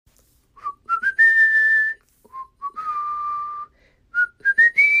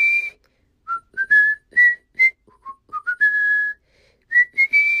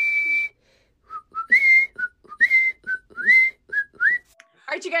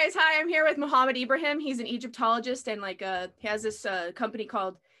guys, hi, I'm here with Mohammed Ibrahim. He's an Egyptologist and he has this company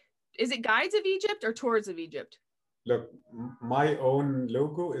called, is it Guides of Egypt or Tours of Egypt? Look, my own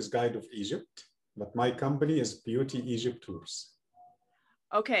logo is Guide of Egypt, but my company is Beauty Egypt Tours.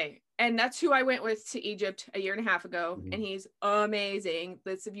 Okay, and that's who I went with to Egypt a year and a half ago, and he's amazing.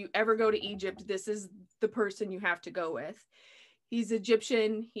 If you ever go to Egypt, this is the person you have to go with. He's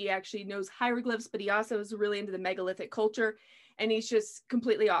Egyptian. He actually knows hieroglyphs, but he also is really into the megalithic culture, and he's just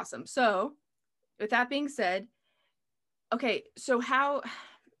completely awesome. So with that being said, so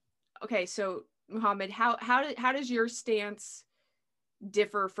Mohammed, how does your stance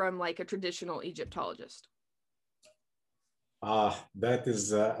differ from like a traditional Egyptologist? That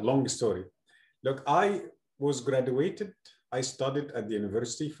is a long story. Look, I was graduated. I studied at the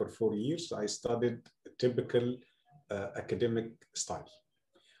university for 4 years. I studied a typical academic style,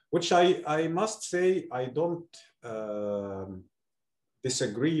 which I must say I don't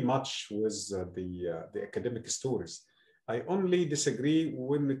disagree much with the academic stories. I only disagree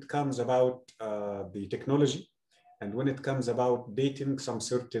when it comes about the technology and when it comes about dating some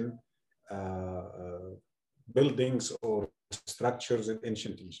certain buildings or structures in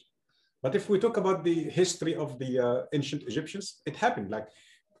ancient Egypt. But if we talk about the history of the ancient Egyptians, it happened. Like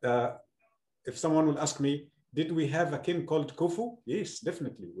if someone will ask me, did we have a king called Khufu? Yes,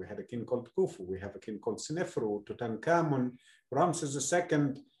 definitely. We had a king called Khufu. We have a king called Senefru, Tutankhamun, Ramses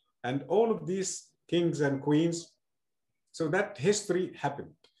II, and all of these kings and queens. So that history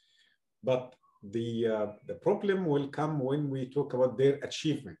happened. But the problem will come when we talk about their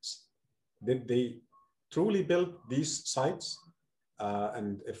achievements. Did they truly build these sites?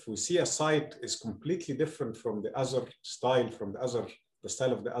 And if we see a site is completely different from the other style, the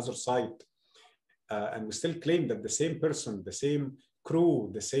style of the other site, and we still claim that the same person, the same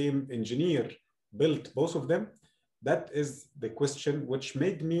crew, the same engineer built both of them, that is the question which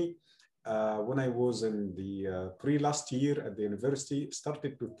made me, when I was in the pre-last year at the university,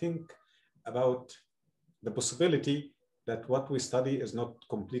 started to think about the possibility that what we study is not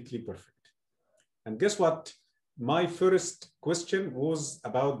completely perfect. And guess what? My first question was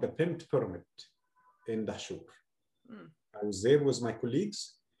about the Pimt Pyramid in Dahshur. I was there with my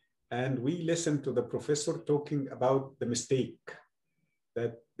colleagues, and we listened to the professor talking about the mistake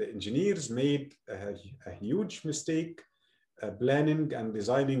that the engineers made, a huge mistake planning and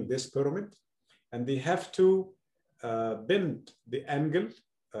designing this pyramid. And they have to bend the angle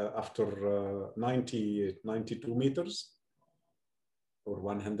after 92 meters or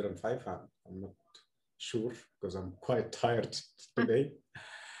 105. I'm not sure because I'm quite tired today.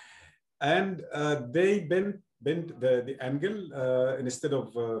 And they bent the angle. Instead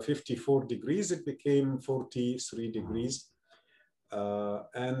of 54 degrees, it became 43 degrees.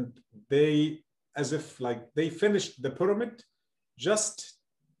 And they, as if like they finished the pyramid just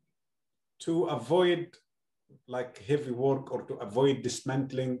to avoid like heavy work or to avoid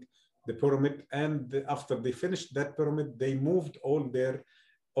dismantling the pyramid. And after they finished that pyramid, they moved all their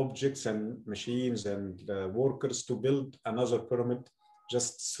objects and machines and workers to build another pyramid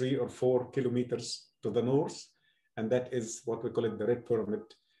just 3 or 4 kilometers to the north. And that is what we call it the Red Pyramid,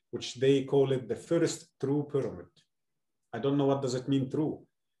 which they call it the first true pyramid. I don't know what does it mean true,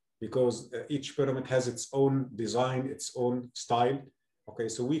 because each pyramid has its own design, its own style. Okay,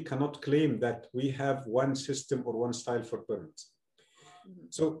 so we cannot claim that we have one system or one style for pyramids.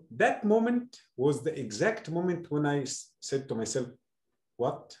 So that moment was the exact moment when I said to myself,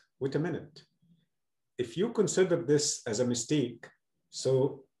 what? Wait a minute. If you consider this as a mistake,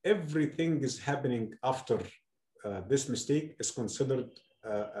 so everything is happening after this mistake is considered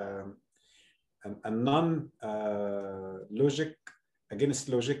a non-logic, against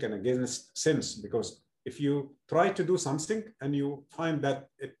logic and against sense, because if you try to do something and you find that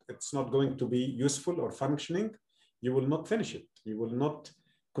it's not going to be useful or functioning, you will not finish it. You will not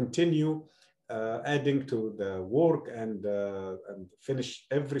continue adding to the work and finish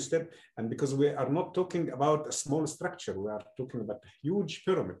every step. And because we are not talking about a small structure, we are talking about a huge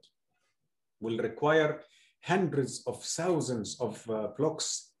pyramid, will require hundreds of thousands of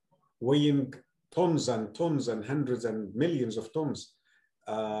blocks weighing tons and tons and hundreds and millions of tons.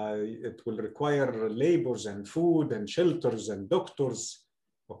 It will require labors and food and shelters and doctors,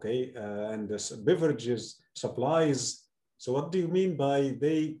 okay, and beverages, supplies. So what do you mean by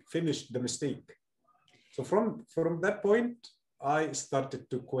they finished the mistake? So from that point, I started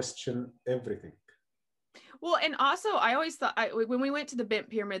to question everything. Well, and also I always thought when we went to the Bent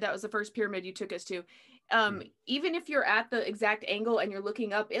Pyramid, that was the first pyramid you took us to. Even if you're at the exact angle and you're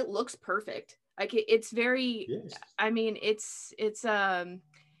looking up, it looks perfect. Like it's very, yes. I mean, it's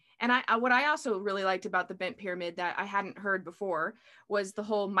And what I also really liked about the bent pyramid that I hadn't heard before was the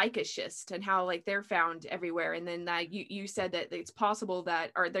whole mica schist and how like they're found everywhere. And then you said that it's possible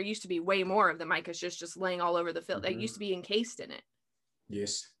that, or there used to be way more of the mica schist just laying all over the field. That used to be encased in it.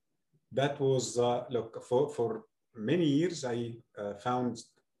 Yes, that was, look, for many years, I found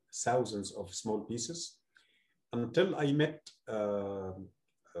thousands of small pieces until I met a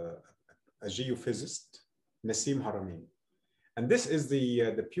geophysicist, Nassim Haramein. And this is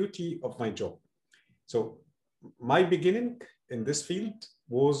the beauty of my job. So my beginning in this field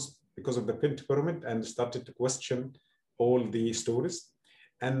was because of the bent pyramid and started to question all the stories.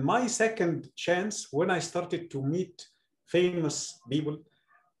 And my second chance, when I started to meet famous people,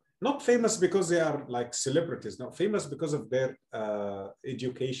 not famous because they are like celebrities, not famous because of their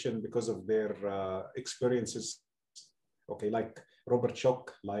education, because of their experiences, okay, like Robert Schoch,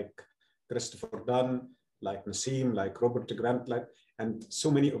 like Christopher Dunn, like Nassim, like Robert Grant, like, and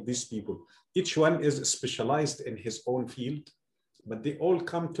so many of these people. Each one is specialized in his own field, but they all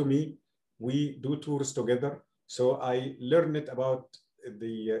come to me. We do tours together. So I learned it about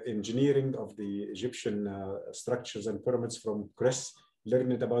the engineering of the Egyptian structures and pyramids from Chris,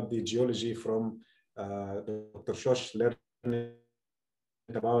 learned it about the geology from Dr. Schoch, learned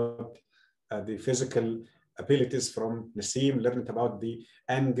about the physical abilities from Nassim, learned about the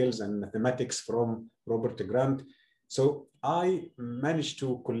angles and mathematics from Robert Grant. So I managed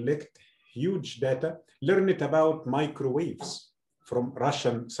to collect huge data, learn it about microwaves from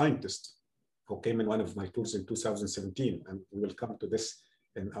Russian scientists who came in one of my tours in 2017, and we will come to this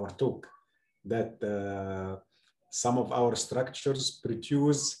in our talk, that some of our structures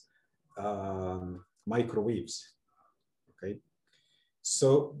produce microwaves, okay?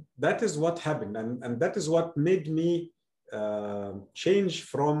 So that is what happened, and that is what made me change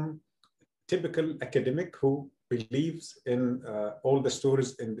from typical academic who believes in all the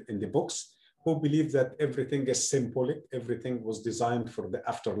stories in the books, who believes that everything is symbolic, everything was designed for the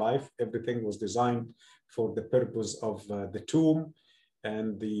afterlife, everything was designed for the purpose of the tomb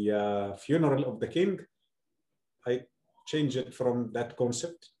and the funeral of the king. I changed it from that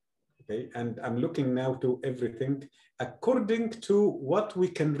concept, okay? And I'm looking now to everything according to what we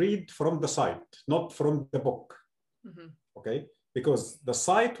can read from the site, not from the book, okay? Because the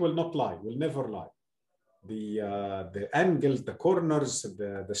site will not lie, will never lie. The angles, the corners,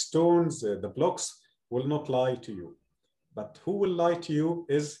 the stones, the blocks will not lie to you. But who will lie to you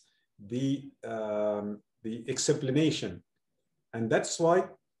is the explanation. And that's why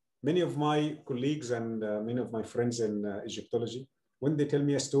many of my colleagues and many of my friends in Egyptology, when they tell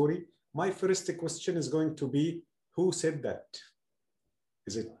me a story, my first question is going to be, who said that?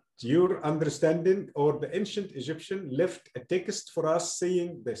 Is it your understanding, or the ancient Egyptian left a text for us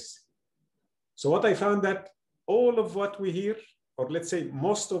saying this? So what I found that all of what we hear, or let's say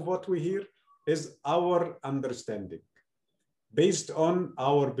most of what we hear, is our understanding, based on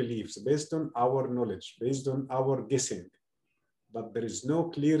our beliefs, based on our knowledge, based on our guessing. But there is no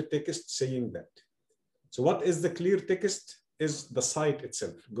clear text saying that. So what is the clear text is the site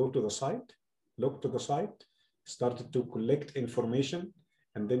itself. Go to the site, look to the site, start to collect information,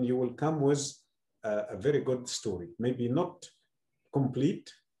 and then you will come with a very good story. Maybe not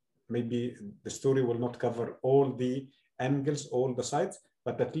complete, maybe the story will not cover all the angles, all the sides,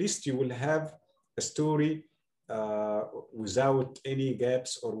 but at least you will have a story without any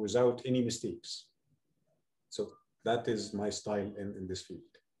gaps or without any mistakes. So that is my style in this field.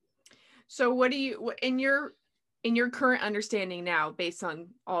 So what do you, in your current understanding now, based on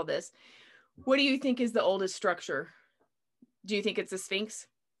all this, what do you think is the oldest structure? Do you think it's the Sphinx?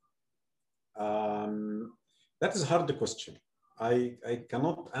 That is a hard question. I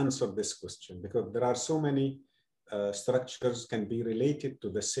cannot answer this question because there are so many structures can be related to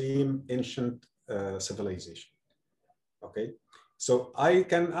the same ancient civilization. Okay, so I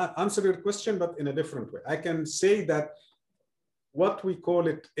can answer your question, but in a different way. I can say that what we call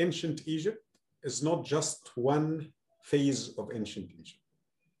it ancient Egypt is not just one phase of ancient Egypt.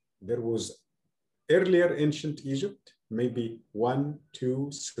 There was earlier ancient Egypt, maybe 1,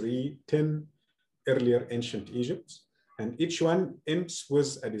 2, 3, 10 earlier ancient Egypts, and each one ends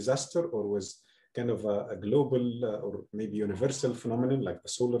with a disaster or with kind of a global or maybe universal phenomenon like the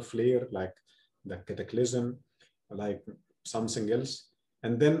solar flare, like the cataclysm, like something else.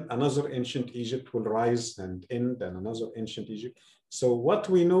 And then another ancient Egypt will rise and end, and another ancient Egypt. So what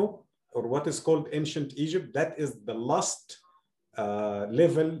we know, or what is called ancient Egypt, that is the last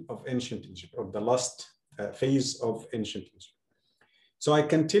level of ancient Egypt, or the last phase of ancient Egypt. So I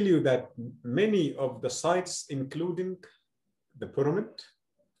can tell you that many of the sites, including the pyramid,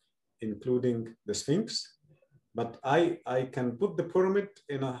 including the Sphinx, but I can put the pyramid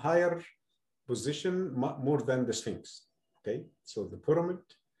in a higher position more than the Sphinx. Okay, so the pyramid,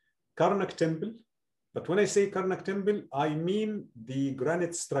 Karnak temple. But when I say Karnak temple, I mean the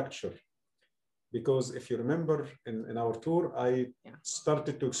granite structure. Because if you remember in our tour, I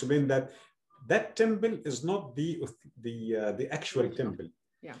started to explain that that temple is not the actual temple.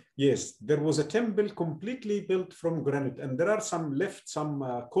 Yeah. Yes, there was a temple completely built from granite, and there are some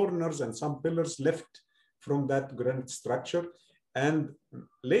corners and some pillars left from that granite structure. And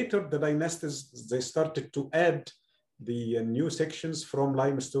later, the dynasties, they started to add the new sections from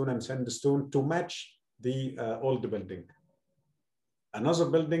limestone and sandstone to match the old building. Another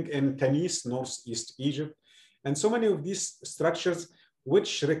building in Tanis, northeast Egypt, and so many of these structures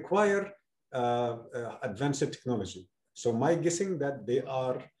which require advanced technology. So my guessing that they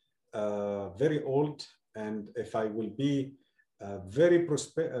are very old, and if I will be very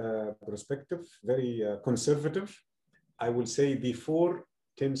prospective, very conservative, I will say before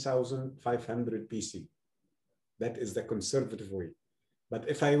 10,500 BC. That is the conservative way. But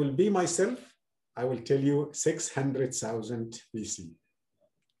if I will be myself, I will tell you 600,000 BC.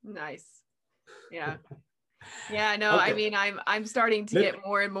 Nice. Yeah. Yeah, no, Okay. I mean, I'm starting to get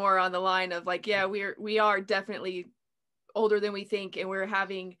more and more on the line of like, yeah, we are definitely older than we think, and we're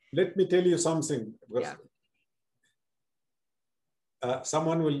having. Let me tell you something. Yeah.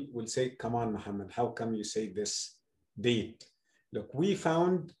 Someone will say, come on, Mohammed, how come you say this date? Look, we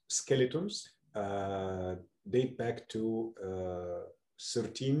found skeletons date back to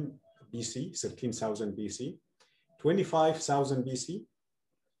 13 BC, 13,000 BC, 25,000 BC,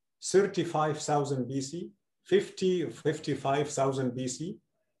 35,000 BC, 55,000 BC.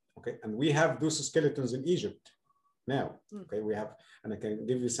 Okay, and we have those skeletons in Egypt now. Okay, we have, and I can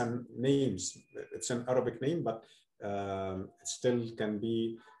give you some names. It's an Arabic name, but it still can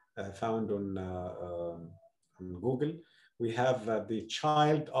be found on Google. We have the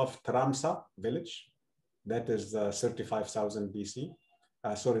child of Taramsa village. That is 35,000 BC.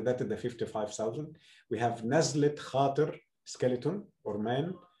 Sorry, that is the 55,000. We have Nazlet Khatir skeleton or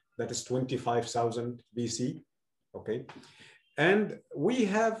man. That is 25,000 BC. Okay. And we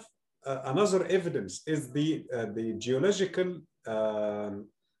have another evidence is the geological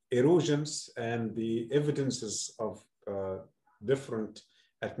erosions and the evidences of different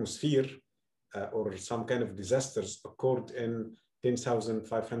atmosphere or some kind of disasters occurred in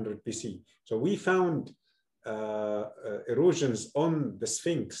 10,500 BC. So we found erosions on the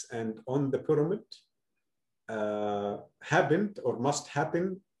Sphinx and on the pyramid happened or must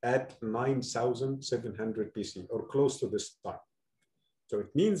happen at 9,700 BC or close to this time. So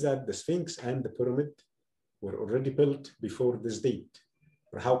it means that the Sphinx and the pyramid were already built before this date.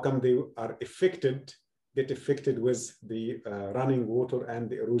 Or how come they are get affected with the running water and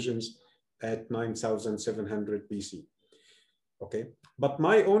the erosions at 9,700 BC? Okay, but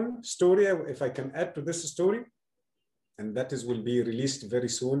my own story, if I can add to this story, and that will be released very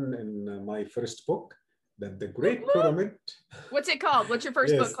soon in my first book, that the Great Pyramid. What's it called? What's your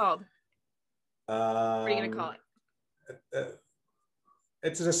first book called? What are you going to call it?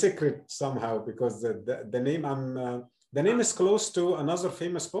 It's a secret somehow because the name the name is close to another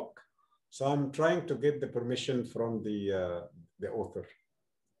famous book, so I'm trying to get the permission from the author.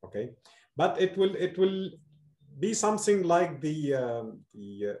 Okay, but it will be something like the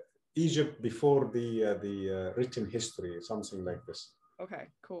Egypt before the written history, something like this. Okay,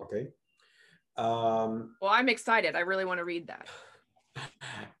 cool. Okay. Well, I'm excited. I really want to read that.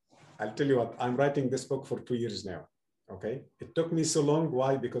 I'll tell you what, I'm writing this book for 2 years now. Okay. It took me so long.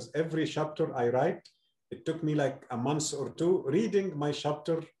 Why? Because every chapter I write, it took me like a month or two reading my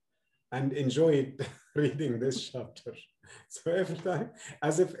chapter and enjoyed reading this chapter. So every time,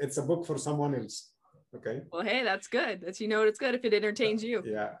 as if it's a book for someone else. Okay. Well, hey, that's good. That's, you know, it's good if it entertains you.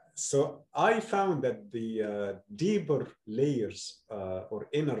 Yeah. So I found that the deeper layers or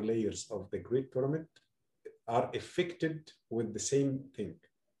inner layers of the Great Pyramid are affected with the same thing.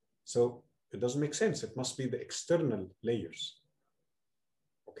 So it doesn't make sense. It must be the external layers.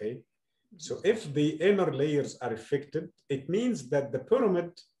 Okay. So if the inner layers are affected, it means that the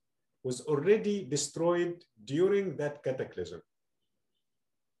pyramid was already destroyed during that cataclysm.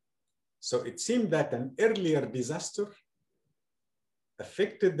 So it seemed that an earlier disaster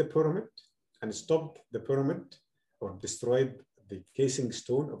affected the pyramid and stopped the pyramid or destroyed the casing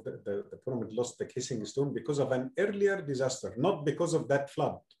stone of the pyramid, lost the casing stone because of an earlier disaster, not because of that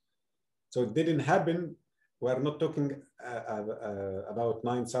flood. So it didn't happen. We're not talking about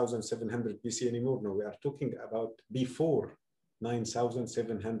 9,700 BC anymore. No, we are talking about before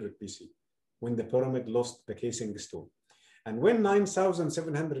 9,700 BC, when the pyramid lost the casing stone. And when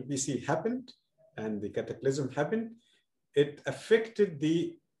 9,700 BC happened, and the cataclysm happened, it affected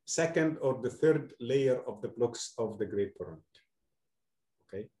the second or the third layer of the blocks of the Great Pyramid.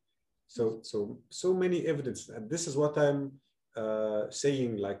 Okay, so many evidence, and this is what I'm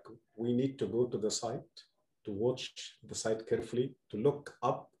saying. Like, we need to go to the site, to watch the site carefully, to look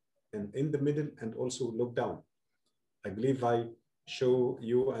up and in the middle, and also look down. I believe I show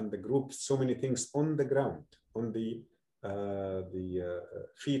you and the group so many things on the ground, on the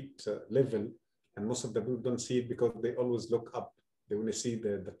feet level, and most of the people don't see it because they always look up. They want to see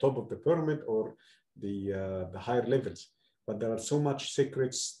the top of the pyramid or the higher levels, but there are so much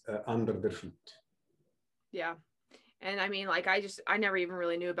secrets under their feet. Yeah. And I mean, like, I never even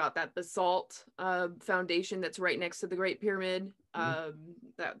really knew about that basalt foundation that's right next to the Great Pyramid.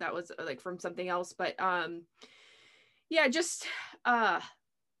 That was like from something else, but yeah, just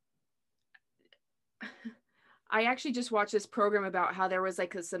I actually just watched this program about how there was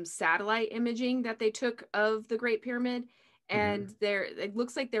like some satellite imaging that they took of the Great Pyramid, and there it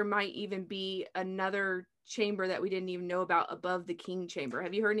looks like there might even be another chamber that we didn't even know about above the King Chamber.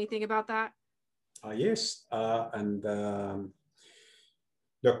 Have you heard anything about that? Yes,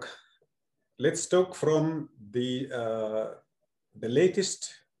 look, let's talk from the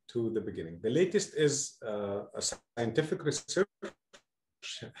latest to the beginning. The latest is a scientific research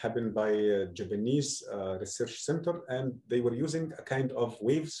happened by a Japanese research center, and they were using a kind of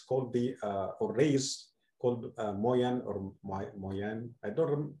waves called or rays called Moyan or Moyan. I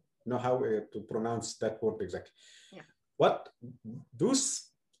don't know how to pronounce that word exactly. Yeah. What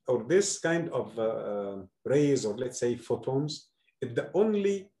those or this kind of rays, or let's say photons, is the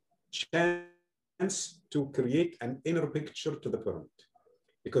only chance to create an inner picture to the pyramid.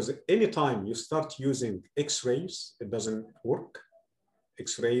 Because anytime you start using X-rays, it doesn't work.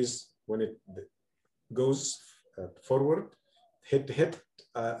 X-rays, when it goes forward, hit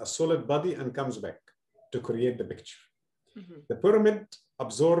a solid body and comes back to create the picture. The pyramid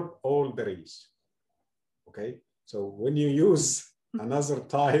absorbs all the rays. Okay, so when you use another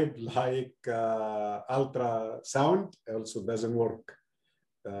type like ultrasound, also doesn't work.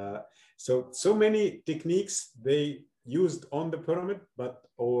 So many techniques they used on the pyramid, but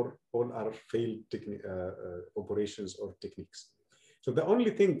all are failed operations or techniques. So the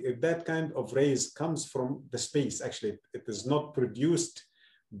only thing, if that kind of rays comes from the space, actually, it is not produced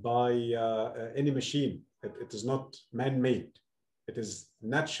by any machine. It is not man-made. It is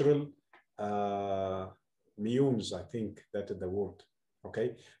natural muons, I think that is the word.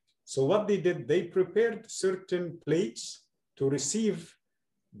 Okay. So what they did, they prepared certain plates to receive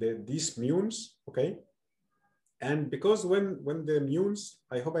these muons. Okay. And because when the muons,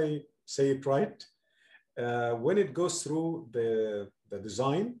 I hope I say it right, when it goes through the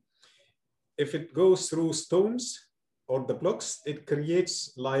design, if it goes through stones or the blocks, it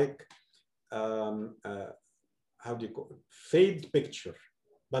creates like, how do you call it? Fade picture.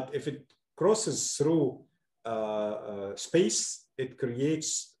 But if it crosses through space, it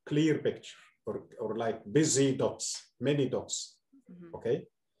creates clear picture or like busy dots, many dots. Okay.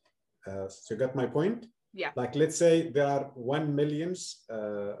 So you got my point? Yeah. Like, let's say there are 1 million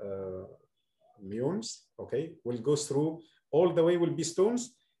muons, okay, will go through, all the way will be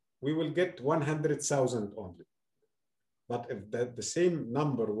stones, we will get 100,000 only. But if the same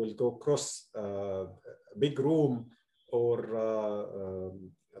number will go across a big room or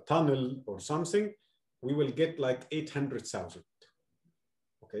a tunnel or something, we will get like 800,000.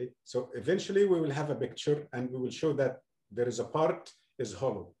 Okay, so eventually we will have a picture and we will show that there is a part is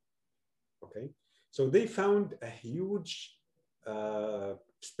hollow. Okay, so they found a huge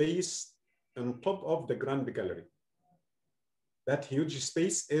space on top of the Grand Gallery. That huge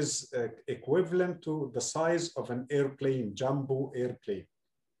space is equivalent to the size of an airplane, jumbo airplane.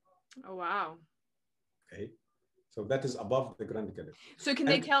 Oh, wow. Okay, so that is above the Grand Gallery. So can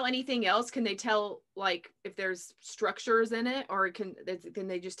they tell anything else? Can they tell like if there's structures in it, or can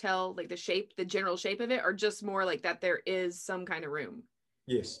they just tell like the shape, the general shape of it, or just more like that there is some kind of room?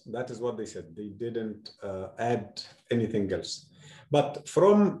 Yes, that is what they said. They didn't add anything else. But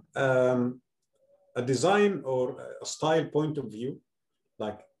from a design or a style point of view,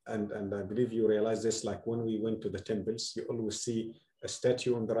 like, and I believe you realize this, like when we went to the temples, you always see a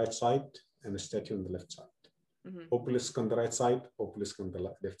statue on the right side and a statue on the left side. Obelisk on the right side, obelisk on the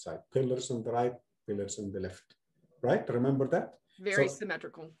left side. Pillars on the right, pillars on the left. Right? Remember that? Very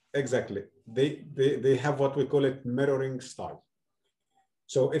symmetrical. Exactly. They have what we call it mirroring style.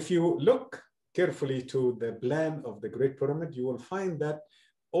 So if you look carefully to the plan of the Great Pyramid, you will find that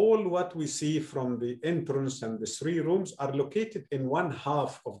all what we see from the entrance and the 3 rooms are located in one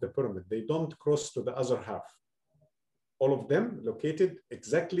half of the pyramid. They don't cross to the other half. All of them located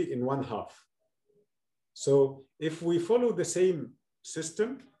exactly in one half. So if we follow the same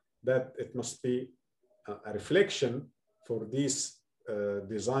system, that it must be a reflection for these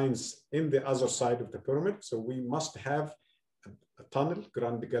designs in the other side of the pyramid. So we must have a tunnel,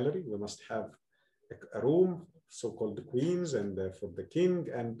 grand gallery. We must have a room, so-called the queens, and for the king,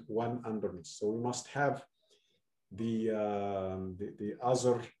 and one underneath. So we must have the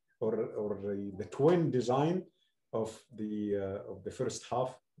other or the twin design of the first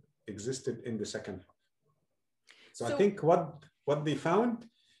half existed in the second half. So I think what they found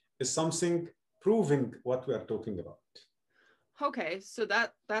is something proving what we are talking about. Okay, so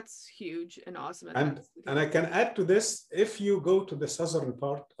that's huge and awesome. And I can add to this, if you go to the southern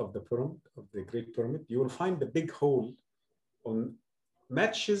part of the pyramid, of the Great Pyramid, you will find the big hole on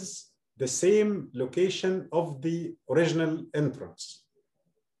matches the same location of the original entrance.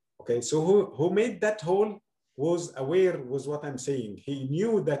 Okay, so who made that hole was aware with what I'm saying. He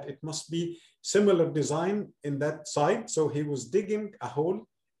knew that it must be similar design in that side, so he was digging a hole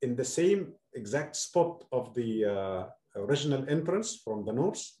in the same exact spot of the original entrance from the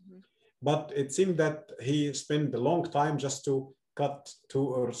north. Mm-hmm. But it seemed that he spent a long time just to cut 2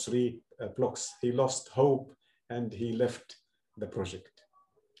 or 3 blocks. He lost hope and he left the project.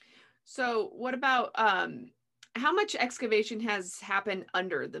 So what about how much excavation has happened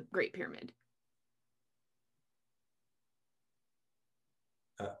under the Great Pyramid?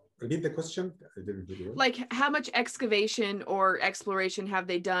 Repeat the question. I didn't hear you. Like, how much excavation or exploration have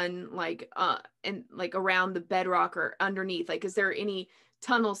they done, like around the bedrock or underneath? Like, is there any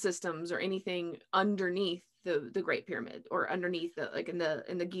tunnel systems or anything underneath the Great Pyramid or underneath like in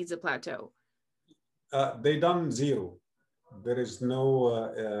the Giza Plateau? They done zero. There is no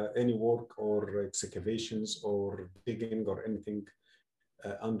any work or excavations or digging or anything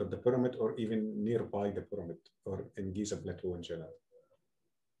under the pyramid or even nearby the pyramid or in Giza Plateau in general.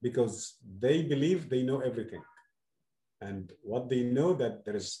 Because they believe they know everything. And what they know that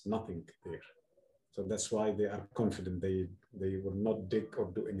there is nothing there. So that's why they are confident they will not dig or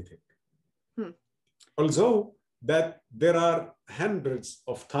do anything. Although that there are hundreds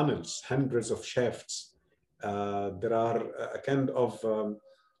of tunnels, hundreds of shafts. There are a kind of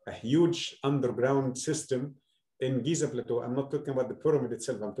a huge underground system in Giza Plateau. I'm not talking about the pyramid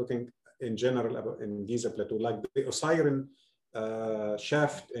itself. I'm talking in general about in Giza Plateau, like the Osirian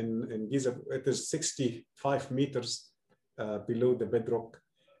shaft in Giza. It is 65 meters below the bedrock,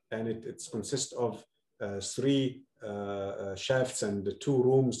 and it consists of 3 shafts and 2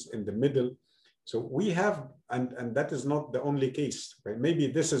 rooms in the middle. So we have, and that is not the only case, right? Maybe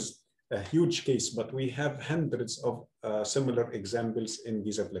this is a huge case, but we have hundreds of similar examples in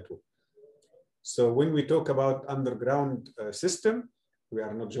Giza Plateau. So when we talk about underground system, we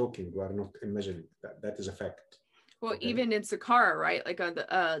are not joking, we are not imagining, that is a fact. Well, okay. Even in Saqqara, right? Like on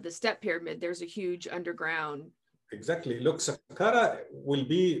the step pyramid, there's a huge underground. Exactly. Look, Saqqara will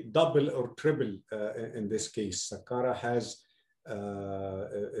be double or triple in this case. Saqqara has,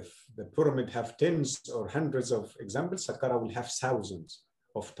 if the pyramid have tens or hundreds of examples, Saqqara will have thousands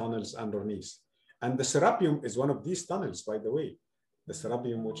of tunnels underneath. And the Serapeum is one of these tunnels, by the way. The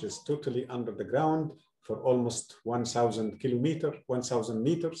Serapeum, which is totally under the ground for almost 1,000 meters,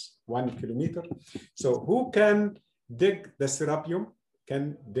 1 kilometer. So who can dig the Serapeum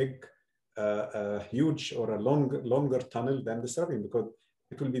can dig a huge or a longer tunnel than the Serapeum, because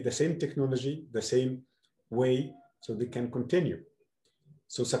it will be the same technology, the same way, so they can continue.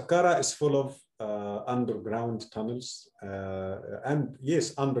 So Saqqara is full of underground tunnels, and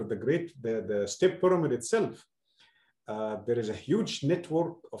yes, under the step pyramid itself, there is a huge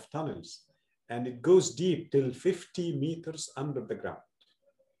network of tunnels, and it goes deep till 50 meters under the ground.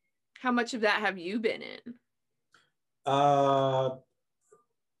 How much of that have you been in?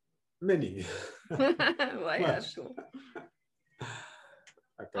 Many. Well, yeah, that's cool.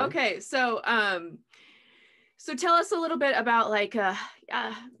 Okay, so so tell us a little bit about like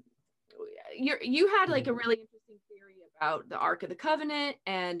you had like a really interesting theory about the Ark of the Covenant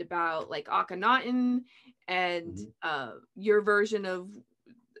and about like Akhenaten and your version of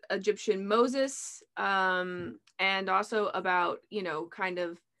Egyptian Moses, and also about, you know, kind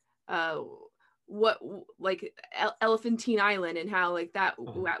of what like Elephantine Island and how like that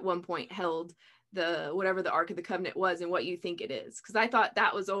at one point held the whatever the Ark of the Covenant was and what you think it is, because I thought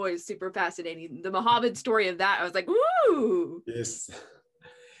that was always super fascinating. The Muhammad story of that, I was like, woo! Yes.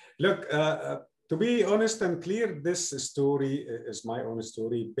 Look, to be honest and clear, this story is my own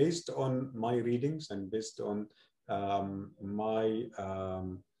story based on my readings and based on my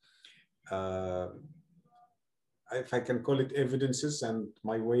if I can call it evidences, and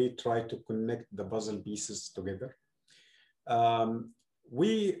my way try to connect the puzzle pieces together.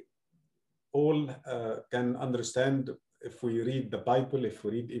 We all can understand if we read the Bible, if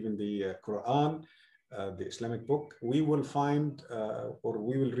we read even the Quran, the Islamic book, we will find or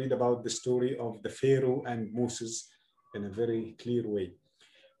we will read about the story of the Pharaoh and Moses in a very clear way.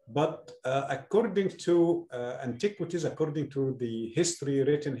 But according to antiquities, according to the history,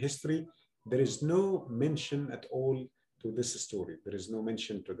 written history, there is no mention at all to this story. There is no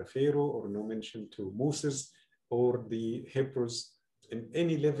mention to the Pharaoh or no mention to Moses or the Hebrews in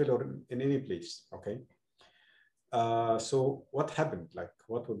any level or in any place, okay? So what happened? Like,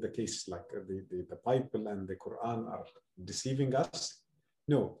 what was the case? Like the Bible and the Quran are deceiving us?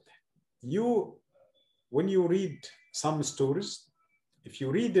 No, when you read some stories, if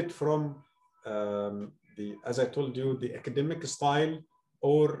you read it from as I told you, the academic style,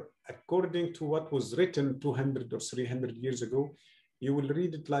 or according to what was written 200 or 300 years ago, you will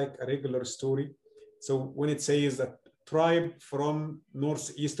read it like a regular story. So when it says that tribe from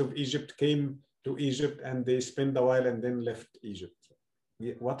northeast of Egypt came to Egypt and they spent a while and then left Egypt.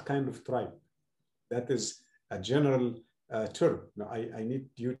 What kind of tribe? That is a general term. Now, I need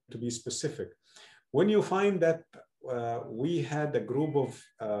you to be specific. When you find that we had a group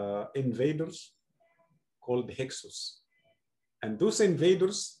of invaders called Hyksos, and those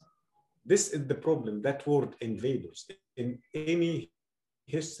invaders, this is the problem, that word invaders. In any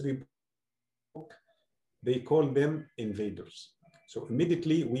history book, they call them invaders. So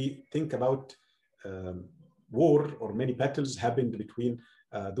immediately we think about war, or many battles happened between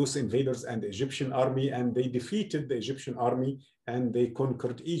those invaders and the Egyptian army, and they defeated the Egyptian army and they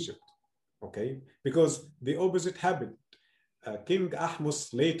conquered Egypt. Okay, because the opposite happened. King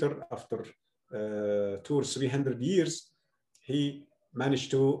Ahmose later, after 200 or 300 years, he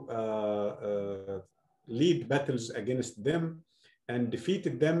managed to lead battles against them and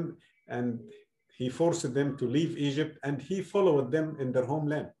defeated them, and he forced them to leave Egypt, and he followed them in their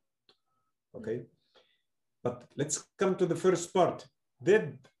homeland. Okay, but let's come to the first part.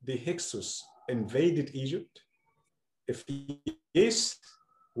 Did the Hyksos invaded Egypt? If yes,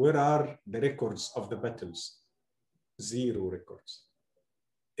 where are the records of the battles? Zero records.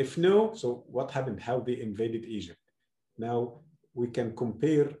 If no, so what happened? How they invaded Egypt? Now we can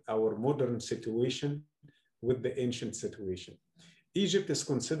compare our modern situation with the ancient situation. Egypt is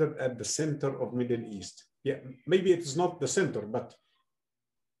considered at the center of Middle East. Yeah, maybe it's not the center, but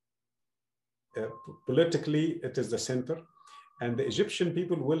politically it is the center, and the Egyptian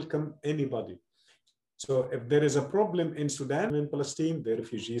people welcome anybody. So if there is a problem in Sudan, in Palestine, the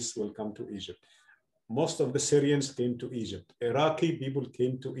refugees will come to Egypt. Most of the Syrians came to Egypt. Iraqi people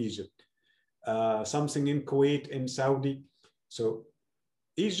came to Egypt. Something in Kuwait, in Saudi. So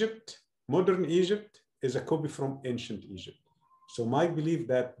Egypt, modern Egypt, is a copy from ancient Egypt. So my belief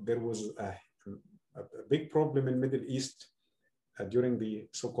that there was a big problem in Middle East during the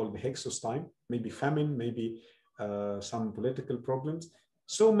so-called Hyksos time, maybe famine, maybe some political problems.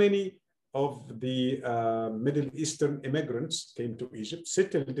 So many of the Middle Eastern immigrants came to Egypt,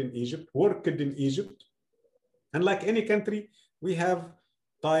 settled in Egypt, worked in Egypt. And like any country, we have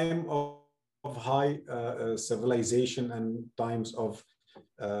time of high civilization and times of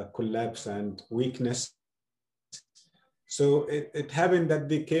collapse and weakness. So it happened that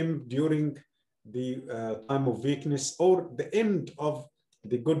they came during the time of weakness, or the end of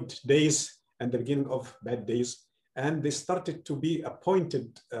the good days and the beginning of bad days. And they started to be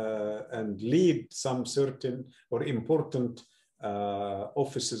appointed and lead some certain or important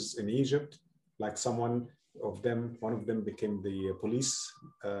offices in Egypt. Like one of them became the police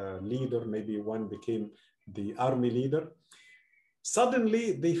leader, maybe one became the army leader.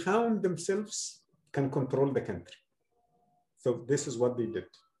 Suddenly they found themselves can control the country. So this is what they did.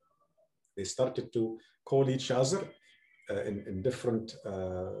 They started to call each other in different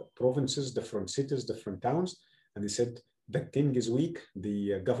provinces, different cities, different towns, and they said, the king is weak,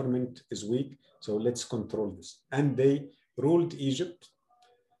 the government is weak, so let's control this. And they ruled Egypt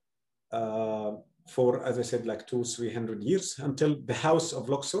for, as I said, like 200-300 years, until the house of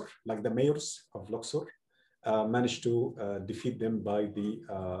Luxor, like the mayors of Luxor, managed to defeat them by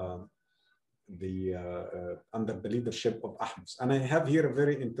under the leadership of Ahmose. And I have here a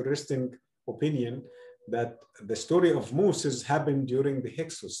very interesting opinion that the story of Moses happened during the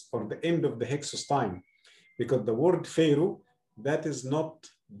Hyksos, or the end of the Hyksos time, because the word Pharaoh, that is not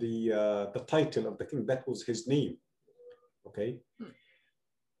the title of the king, that was his name, okay?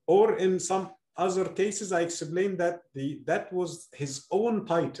 Or in some other cases, I explained that that was his own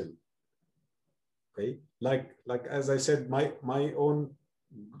title, okay? Like as I said, my own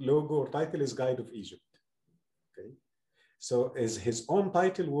logo or title is Guide of Egypt, okay? So his own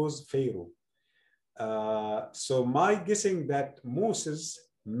title was Pharaoh. So my guessing that Moses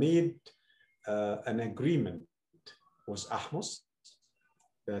made an agreement with Ahmose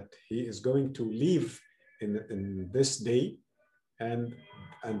that he is going to leave in this day, and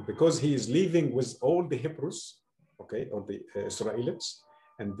because he is leaving with all the Hebrews, okay, or the Israelites,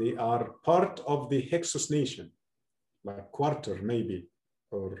 and they are part of the Hyksos nation, like quarter maybe,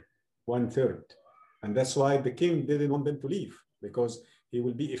 or 1/3. And that's why the king didn't want them to leave, because he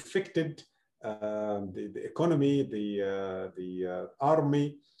will be affected, the economy, the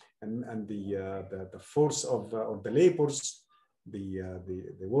army, and the force of or the labors,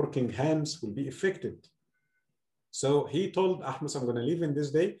 the working hands will be affected. So he told Ahmose, I'm going to leave in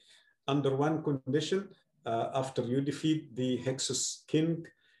this day under one condition. After you defeat the Hyksos king,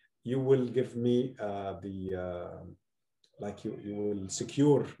 you will give me like you will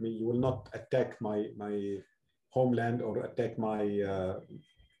secure me. You will not attack my homeland or attack my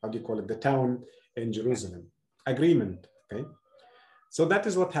how do you call it, the town in Jerusalem. Agreement. Okay, so that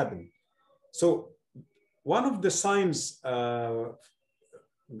is what happened. So one of the signs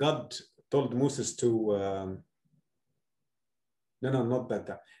God told Moses to no, not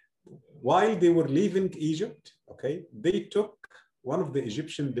that. While they were leaving Egypt, okay, they took one of the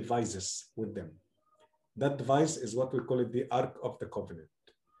Egyptian devices with them. That device is what we call it the Ark of the Covenant.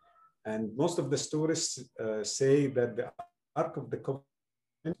 And most of the stories say that the Ark of the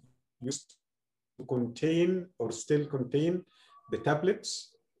Covenant used to contain or still contain the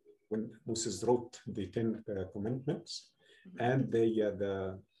tablets when Moses wrote the 10 Commandments, and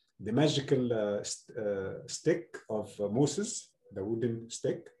the magical stick of Moses, the wooden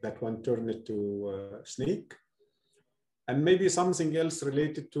stick, that one turned it to a snake, and maybe something else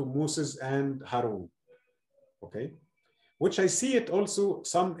related to Moses and Harun, okay? Which I see it also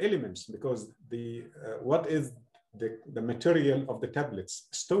some elements, because the what is the material of the tablets?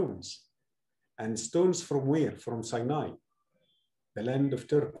 Stones. And stones from where? From Sinai, the land of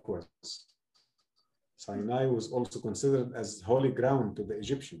turquoise. Sinai was also considered as holy ground to the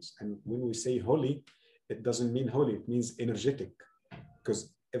Egyptians. And when we say holy, it doesn't mean holy, it means energetic,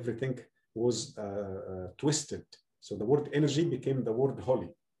 because everything was twisted. So the word energy became the word holy.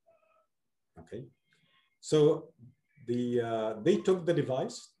 Okay. So they took the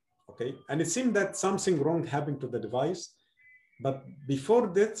device, okay, and it seemed that something wrong happened to the device. But before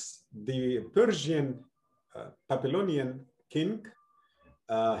this, the Persian Babylonian king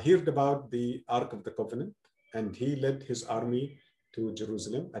heard about the Ark of the Covenant, and he led his army to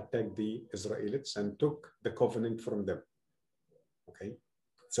Jerusalem, attacked the Israelites, and took the covenant from them. Okay,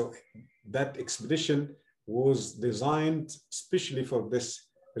 so that expedition was designed especially for this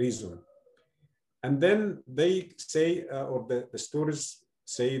reason. And then they say, or the stories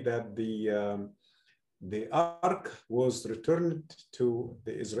say that the ark was returned to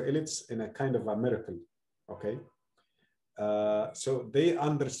the Israelites in a kind of a miracle, okay? So they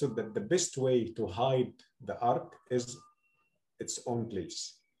understood that the best way to hide the ark is its own place.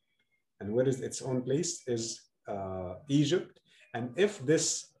 And where is its own place is Egypt. And if this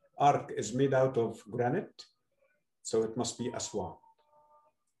ark is made out of granite, so it must be Aswan,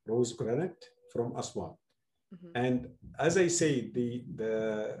 rose granite from Aswan. Mm-hmm. And as I say,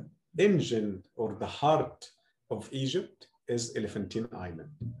 the engine or the heart of Egypt is Elephantine Island.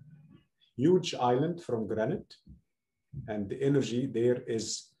 Huge island from granite, and the energy there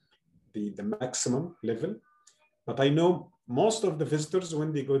is the maximum level. But I know most of the visitors,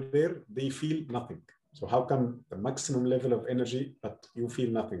 when they go there, they feel nothing. So how come the maximum level of energy, but you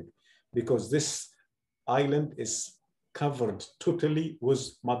feel nothing? Because this island is covered totally with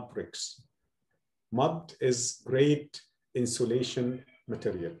mud bricks. Mud is great insulation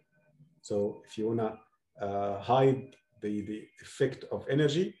material. So if you wanna hide the effect of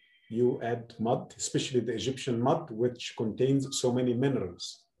energy, you add mud, especially the Egyptian mud, which contains so many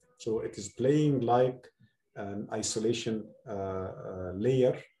minerals. So it is playing like an isolation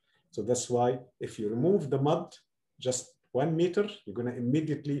layer. So that's why if you remove the mud, just 1 meter, you're gonna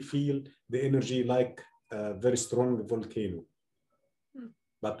immediately feel the energy like a very strong volcano.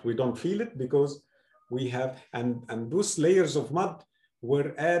 But we don't feel it because we have, and those layers of mud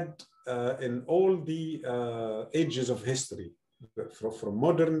were added in all the ages of history, from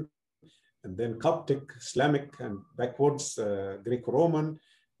modern, and then Coptic, Islamic, and backwards, Greco-Roman,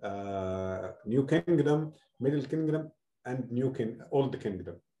 New Kingdom, Middle Kingdom, and Old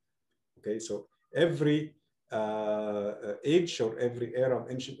Kingdom. Okay, so every age or every era of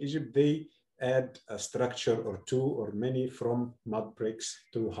ancient Egypt, they add a structure or two or many from mud bricks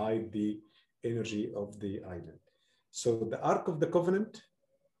to hide the energy of the island. So the Ark of the Covenant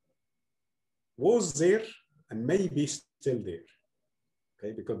was there and maybe still there.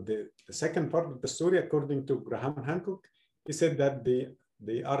 Okay, because the second part of the story, according to Graham Hancock, he said that the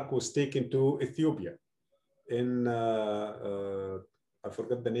the ark was taken to Ethiopia in, I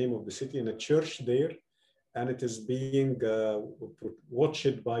forgot the name of the city, in a church there. And it is being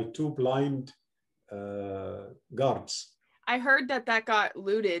watched by two blind guards. I heard that got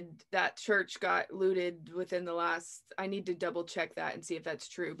looted. That church got looted within the last. I need to double check that and see if that's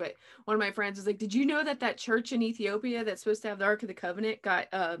true. But one of my friends was like, "Did you know that church in Ethiopia that's supposed to have the Ark of the Covenant got,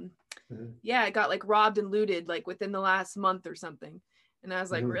 yeah, it got like robbed and looted like within the last month or something?" And I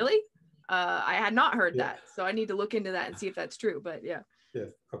was like, "Really? I had not heard that, so I need to look into that and see if that's true." But yeah. Yes.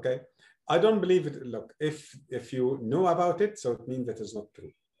 Okay. I don't believe it. Look, if you know about it, so it means that it's not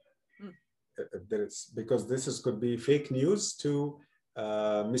true. Because could be fake news to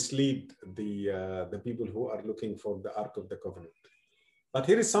mislead the people who are looking for the Ark of the Covenant. But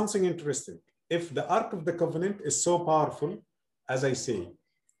here is something interesting. If the Ark of the Covenant is so powerful, as I say,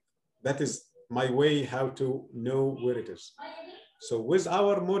 that is my way how to know where it is. So with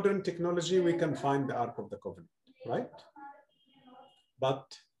our modern technology, we can find the Ark of the Covenant, right?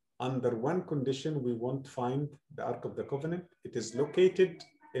 But under one condition, we won't find the Ark of the Covenant. It is located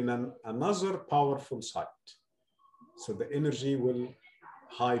in another powerful site. So the energy will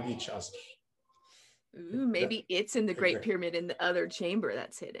hide each other. Ooh, maybe it's in the Great Pyramid in the other chamber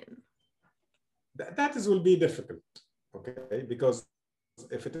that's hidden. That will be difficult, okay? Because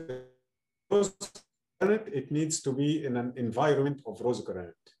if it is rose granite, it needs to be in an environment of rose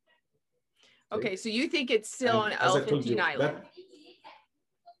granite. Okay, so you think it's still on Elephantine Island?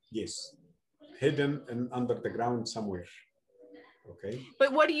 Yes, hidden and under the ground somewhere. Okay.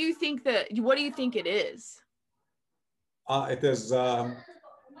 But what do you think it is? It is,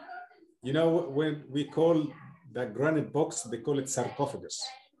 you know, when we call the granite box, they call it sarcophagus,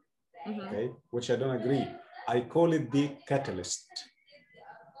 okay, which I don't agree. I call it the catalyst.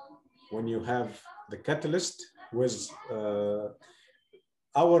 When you have the catalyst with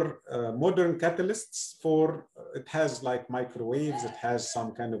our modern catalysts it has like microwaves, it has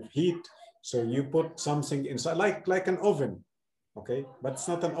some kind of heat. So you put something inside, like an oven. Okay, but it's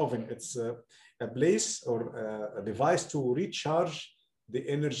not an oven. It's a place or a device to recharge the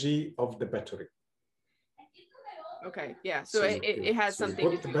energy of the battery. Okay, yeah. So it has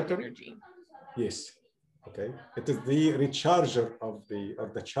something to do with energy. Yes. Okay. It is the recharger of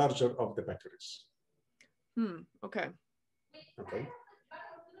the charger of the batteries. Okay. Okay.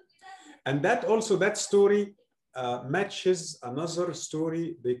 And that story matches another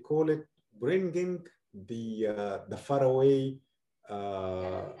story. They call it bringing the faraway.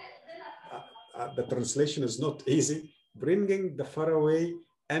 The translation is not easy. Bringing the faraway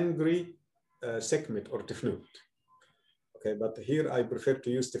angry Sekhmet or Tefnut. Okay, but here I prefer to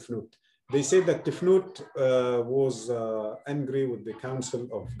use Tefnut. They say that Tefnut was angry with the Council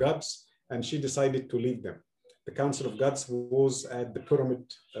of Gods, and she decided to leave them. The Council of Gods was at the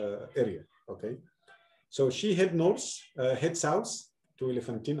pyramid area. Okay, so she head south to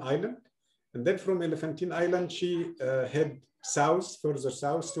Elephantine Island, and then from Elephantine Island she head further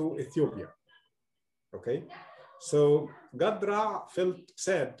south to Ethiopia. Okay, so Gadra felt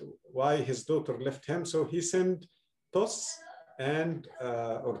sad why his daughter left him, so he sent Tos and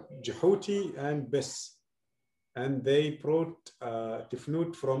or Jehuti and Bes, and they brought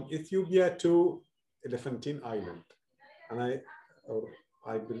Tefnut from Ethiopia to Elephantine Island. And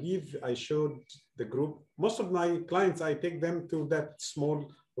I believe I showed the group. Most of my clients, I take them to that small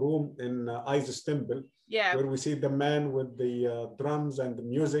room in Isis Temple, where we see the man with the drums and the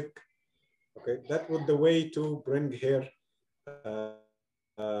music. Okay, that was the way to bring her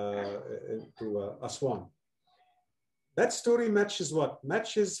to Aswan. That story matches what?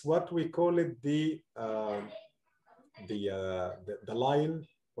 Matches what we call it the line.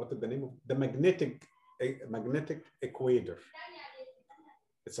 What is the name of the magnetic equator?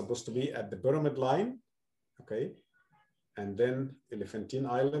 It's supposed to be at the pyramid line, okay, and then Elephantine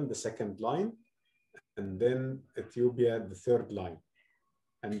Island, the second line, and then Ethiopia, the third line,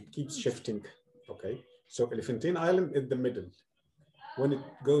 and it keeps shifting. Okay, so Elephantine Island is the middle. When it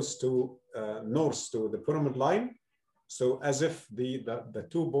goes to north to the pyramid line, so as if the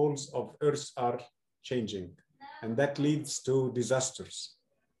two poles of Earth are changing, and that leads to disasters,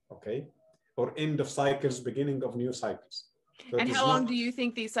 okay, or end of cycles, beginning of new cycles. So and how long do you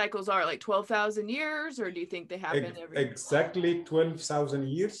think these cycles are? Like 12,000 years, or do you think they happen every? Exactly 12,000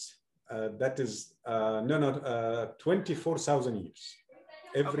 years. That is 24,000 years.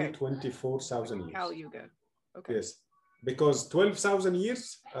 Every 24,000 years. Kali Yuga. Okay. Yes, because 12,000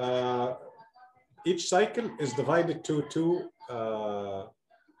 years. Each cycle is divided to how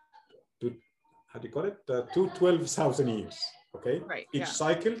do you call it? 12,000 years. Okay. Right. Each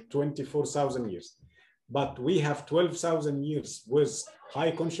cycle 24,000 years. but we have 12,000 years with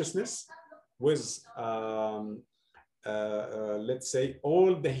high consciousness, with, let's say,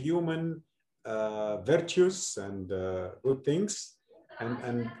 all the human virtues and good things,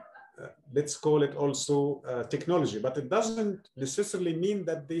 and let's call it also technology, but it doesn't necessarily mean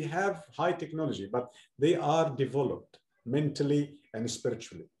that they have high technology, but they are developed mentally and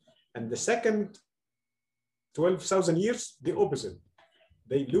spiritually. And the second 12,000 years, the opposite.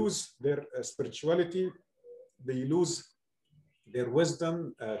 They lose their spirituality, they lose their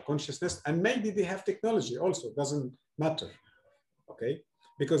wisdom, consciousness, and maybe they have technology also, doesn't matter, okay?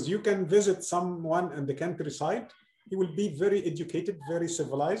 Because you can visit someone in the countryside, he will be very educated, very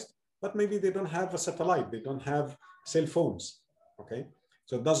civilized, but maybe they don't have a satellite, they don't have cell phones, okay?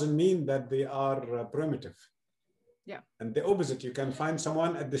 So it doesn't mean that they are primitive. Yeah. And the opposite, you can find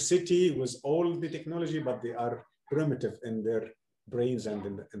someone at the city with all the technology, but they are primitive in their brains and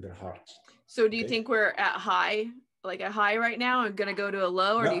in their hearts. So do you think we're at high, like a high right now and gonna go to a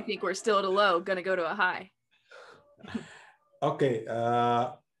low, or do you think we're still at a low, gonna go to a high? Okay,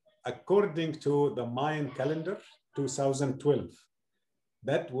 according to the Mayan calendar, 2012,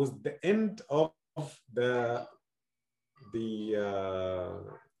 that was the end of the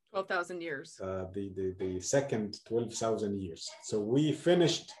 12,000 years. The second 12,000 years. So we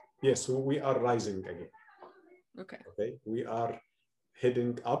finished, yes, so we are rising again. Okay. Okay, we are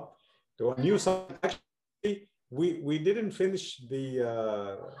heading up to a new cycle. Actually, we didn't finish the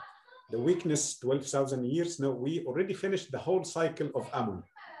weakness 12,000 years. No, we already finished the whole cycle of Amun,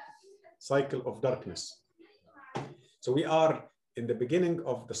 cycle of darkness. So we are in the beginning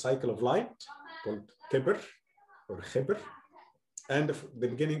of the cycle of light called Kibr or Khibr, and the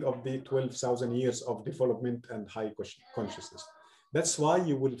beginning of the 12,000 years of development and high consciousness. That's why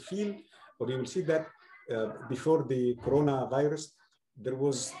you will feel, or you will see that before the coronavirus, there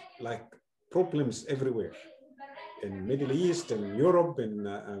was like problems everywhere. In Middle East, in Europe, in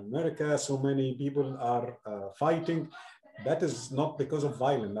America, so many people are fighting. That is not because of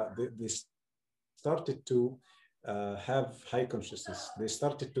violence. They started to have high consciousness. They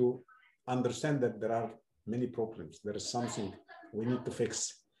started to understand that there are many problems. There is something we need to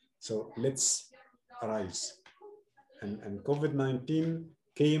fix. So let's arise. And COVID-19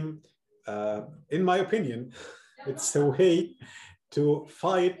 came, in my opinion, it's a way to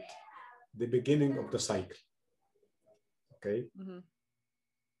fight the beginning of the cycle. Okay. Mm-hmm.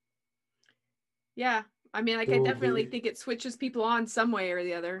 Yeah, I mean, like, I definitely think it switches people on some way or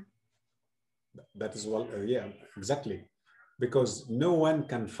the other. That is well, yeah, exactly. Because no one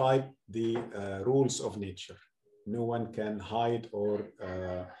can fight the rules of nature. No one can hide or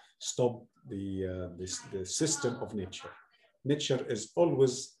stop the system of nature. Nature is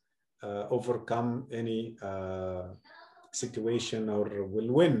always overcome any situation or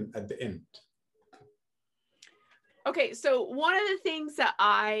will win at the end. Okay, so one of the things that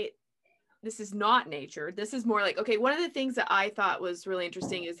this is not nature, this is more like, okay, one of the things that I thought was really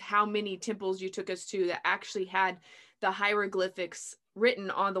interesting is how many temples you took us to that actually had the hieroglyphics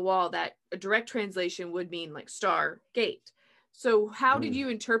written on the wall that a direct translation would mean like star gate. So how did you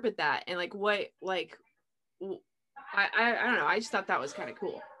interpret that? And like what, like, I don't know, I just thought that was kind of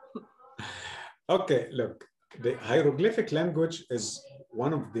cool. Okay, look, the hieroglyphic language is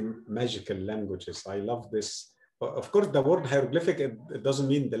one of the magical languages. I love this. Of course, the word hieroglyphic, it doesn't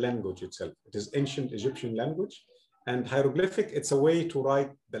mean the language itself. It is ancient Egyptian language. And hieroglyphic, it's a way to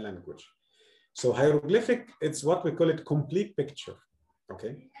write the language. So hieroglyphic, it's what we call it complete picture,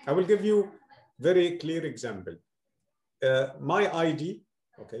 okay? I will give you very clear example. My ID,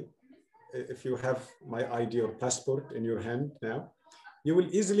 okay? If you have my ID or passport in your hand now, you will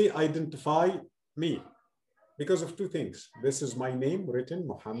easily identify me because of two things. This is my name written,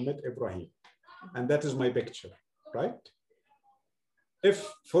 Muhammad Ibrahim, and that is my picture, right?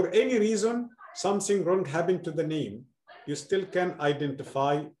 If for any reason something wrong happened to the name, you still can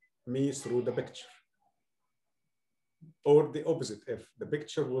identify me through the picture. Or the opposite, if the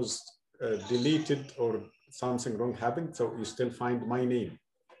picture was deleted or something wrong happened, so you still find my name.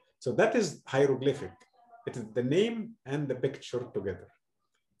 So that is hieroglyphic. It is the name and the picture together.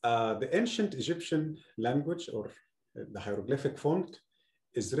 The ancient Egyptian language or the hieroglyphic font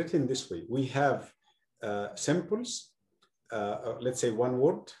is written this way. We have symbols, let's say one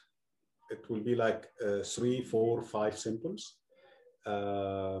word. It will be like 3, 4, 5 symbols.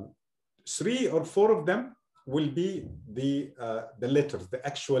 3 or 4 of them will be the letters, the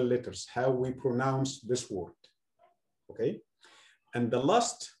actual letters, how we pronounce this word, okay? And the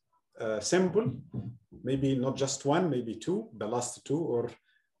last symbol, maybe not just one, maybe 2, the last 2 or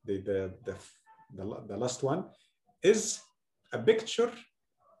the last one is a picture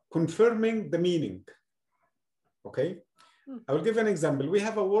confirming the meaning. Okay, I will give an example. We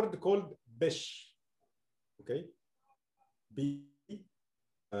have a word called bish. Okay, B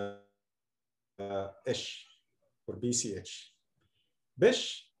ish or BCH.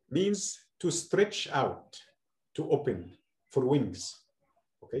 Bish means to stretch out, to open, for wings.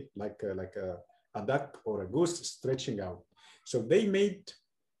 Okay, like a duck or a goose stretching out. So they made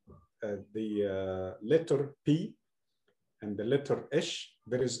the letter P and the letter ish.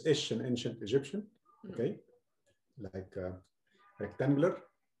 There is ish in ancient Egyptian. Okay, like rectangular,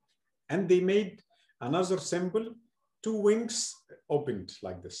 and they made another symbol, two wings opened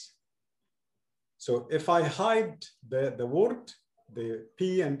like this. So if I hide the word, the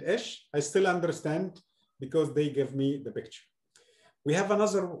P and ish, I still understand because they give me the picture. We have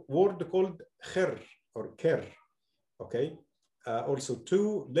another word called khir or ker, okay? Also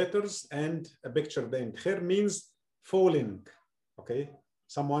two letters and a picture at the end. Khir means falling, okay?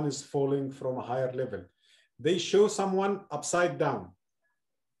 Someone is falling from a higher level. They show someone upside down,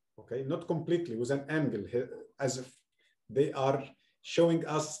 okay? Not completely, with an angle, as if they are showing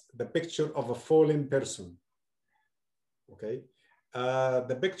us the picture of a fallen person, okay?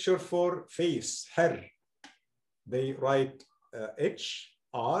 The picture for face, her, they write H,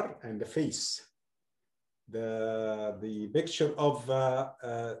 R, and the face. The picture of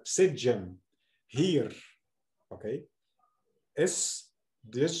Sijam, here, okay? S,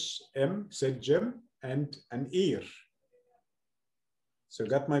 dish, M, Sijam, and an ear. So you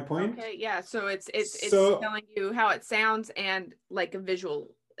got my point? Okay, yeah. So it's So, telling you how it sounds and like a visual.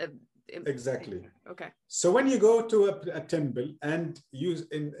 Exactly. Okay. So when you go to a temple and use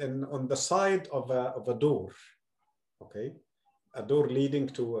on the side of a door, okay, a door leading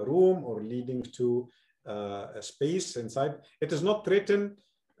to a room or leading to a space inside, it is not written.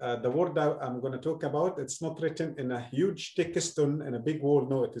 The word that I'm going to talk about, it's not written in a huge text on in a big wall.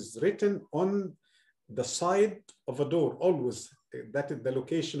 No, it is written on the side of a door always. That is the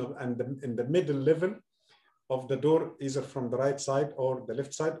location of, and in the middle level of the door, either from the right side or the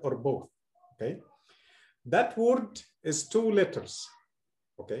left side or both, okay? That word is two letters,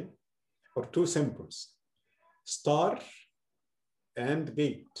 okay? Or two symbols, star and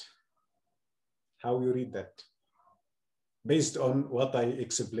gate. How you read that? Based on what I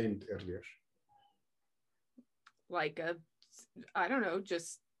explained earlier. Like I don't know,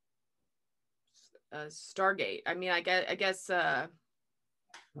 just a Stargate. I mean, I guess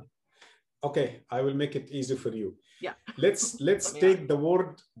Okay, I will make it easy for you. Yeah. Let's take the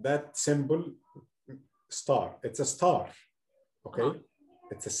word, that symbol, star. It's a star, okay?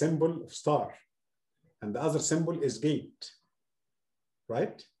 It's a symbol of star. And the other symbol is gate,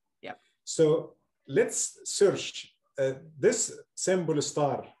 right? Yeah. So let's search. This symbol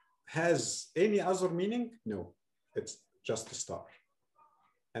star has any other meaning? No, it's just a star.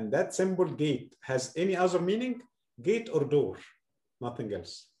 And that symbol gate has any other meaning? Gate or door, nothing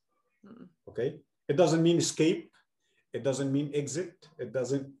else. Okay, it doesn't mean escape, it doesn't mean exit, it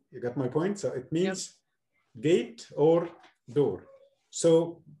doesn't, you got my point? So it means gate or door.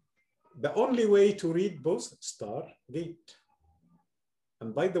 So the only way to read both, star, gate.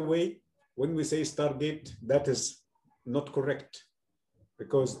 And by the way, when we say Stargate, that is not correct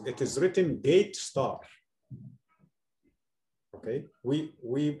because it is written gate star. Okay,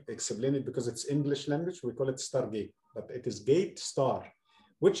 we explain it because it's English language, we call it Stargate, but it is gate star,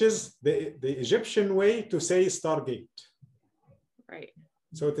 which is the Egyptian way to say Stargate. Right.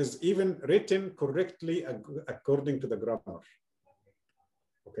 So it is even written correctly according to the grammar.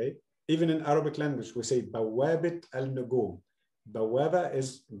 Okay, even in Arabic language, we say Bawabat al-Nugum. Bawaba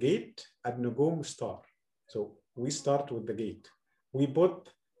is gate, al-Nugum star. So we start with the gate. We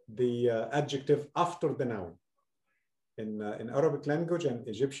put the adjective after the noun. In Arabic language and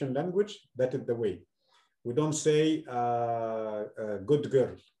Egyptian language, that is the way. We don't say good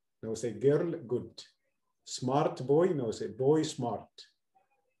girl. No, we say girl, good. Smart boy, no, we say boy, smart.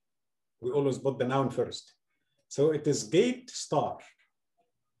 We always put the noun first. So it is gate star.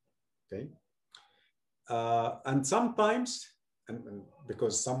 Okay. And sometimes, and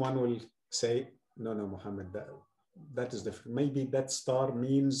because someone will say, no, Muhammad, that is different. Maybe that star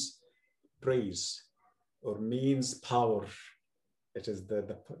means praise or means power. It is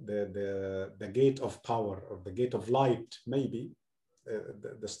the gate of power or the gate of light, maybe.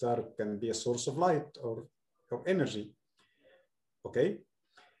 The star can be a source of light or energy, okay?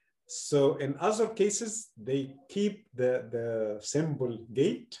 So in other cases, they keep the symbol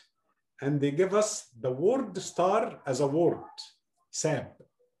gate and they give us the word star as a word, sab,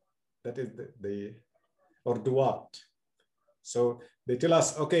 that is or duat. So they tell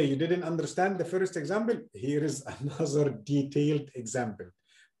us, okay, you didn't understand the first example. Here is another detailed example.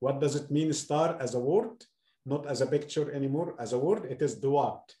 What does it mean, star as a word? not as a picture anymore, as a word, it is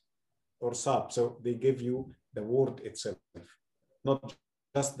duat or sab. So they give you the word itself, not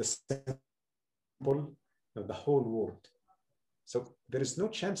just the symbol, the whole word. So there is no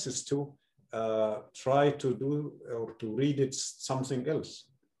chances to try to do or to read it something else.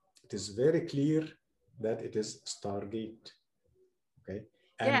 It is very clear that it is Stargate. Okay.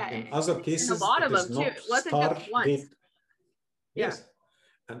 And yeah, in other cases, and a lot of it is them too. not It wasn't just once. Stargate. Yes.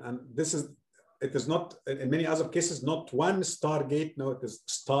 And this is, it is not, in many other cases, not one Stargate. No, it is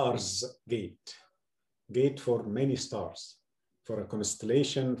Stars Gate. Gate for many stars, for a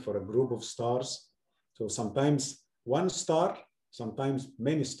constellation, for a group of stars. So sometimes one star, sometimes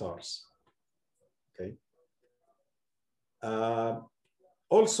many stars. Okay.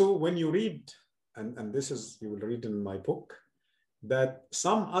 Also, when you read, and this is, you will read in my book, that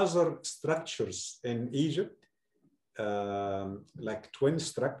some other structures in Egypt, like twin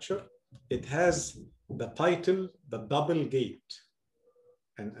structure, it has the title, the double gate.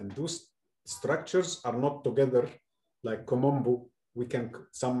 And those structures are not together like Komombo.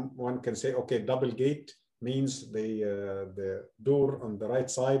 Someone can say, okay, double gate means the door on the right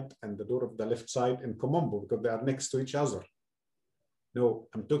side and the door of the left side in Komombo because they are next to each other. No,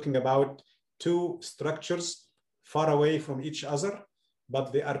 I'm talking about two structures far away from each other,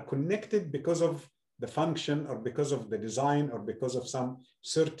 but they are connected because of the function or because of the design or because of some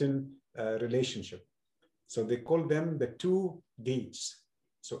certain relationship. So they call them the two gates.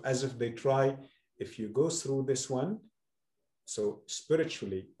 So as if they try, if you go through this one, so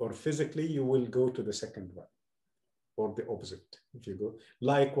spiritually or physically, you will go to the second one or the opposite. If you go,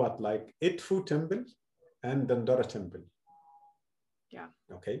 like what? Like Edfu temple and Dandara temple. Yeah.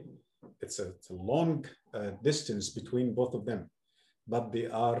 Okay. It's a long distance between both of them, but they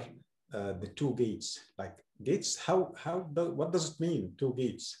are the two gates. Like gates, what does it mean, two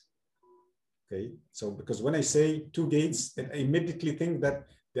gates? Okay, so because when I say two gates, I immediately think that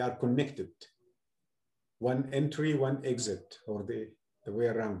they are connected. One entry, one exit, or the way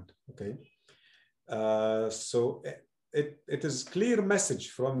around, okay? So it is clear message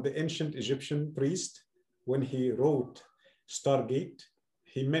from the ancient Egyptian priest when he wrote Stargate,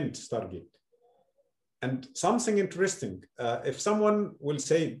 he meant Stargate. And something interesting, if someone will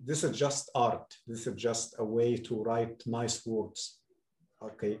say, this is just art, this is just a way to write nice words,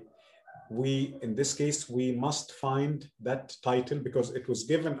 okay? In this case, we must find that title because it was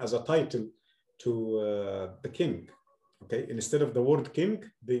given as a title to the king, okay? Instead of the word king,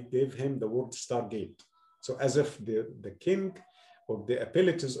 they gave him the word Stargate. So as if the king or the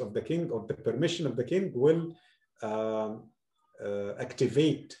abilities of the king or the permission of the king will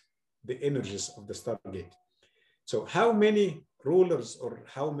activate the energies of the Stargate. So how many rulers or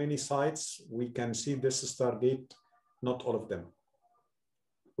how many sites we can see this Stargate? Not all of them,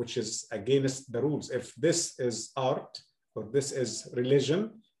 which is against the rules. If this is art or this is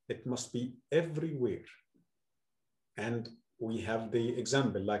religion, it must be everywhere. And we have the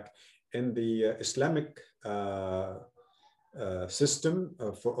example, like in the Islamic system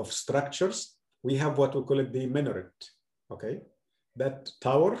of structures, we have what we call it the minaret, okay? That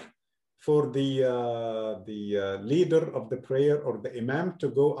tower for the leader of the prayer or the imam to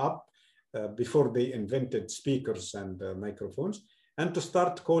go up before they invented speakers and microphones, and to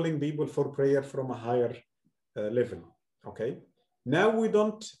start calling people for prayer from a higher level, okay? Now we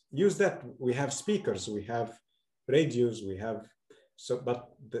don't use that. We have speakers, we have radios, we have, so, but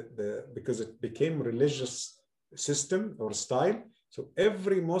because it became religious system or style, so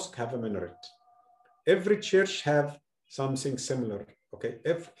every mosque have a minaret. Every church have something similar, okay?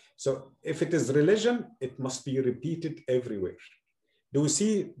 If it is religion, it must be repeated everywhere. Do we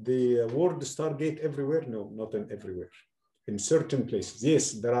see the word Stargate everywhere? No, not in everywhere. In certain places,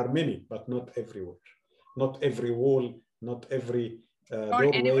 yes, there are many, but not everywhere. Not every wall, not every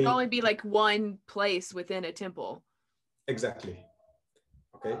doorway. And it would only be like one place within a temple. Exactly.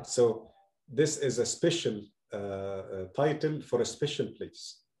 Okay, so this is a special title for a special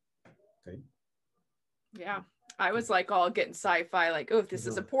place. Okay. Yeah, I was like all getting sci-fi, like, oh, this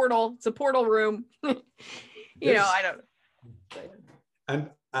is a portal. It's a portal room. You know, I don't. And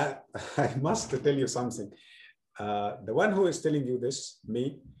I must tell you something. The one who is telling you this,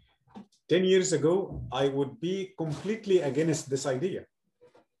 me, 10 years ago, I would be completely against this idea.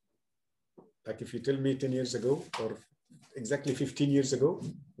 Like if you tell me 10 years ago or exactly 15 years ago,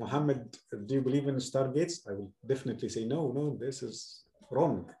 Muhammad, do you believe in Stargates? I will definitely say, no, this is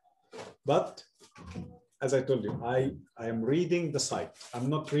wrong. But as I told you, I am reading the site. I'm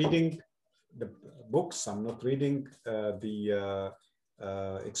not reading the books. I'm not reading the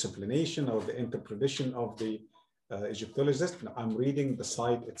explanation or the interpretation of the Egyptologist. No, I'm reading the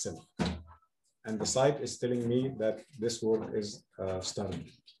site itself. and the site is telling me that this work is starting.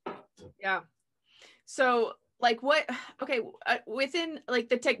 Yeah. So like what, okay, within like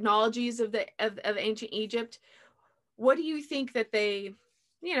the technologies of ancient Egypt, what do you think that they,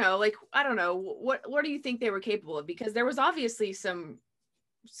 you know, like, I don't know, what do you think they were capable of? Because there was obviously some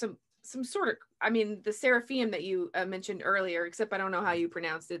sort of, I mean, the seraphim that you mentioned earlier, except I don't know how you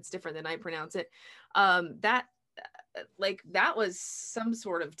pronounce it. It's different than I pronounce it. That like that was some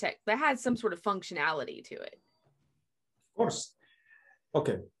sort of tech that had some sort of functionality to it. Of course.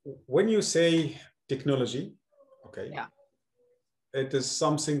 Okay. When you say technology, okay, yeah, it is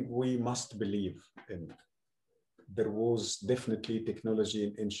something we must believe in. There was definitely technology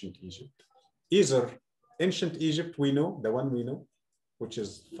in ancient Egypt. Either ancient Egypt we know, the one we know, which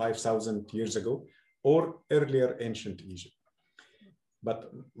is 5,000 years ago, or earlier ancient Egypt.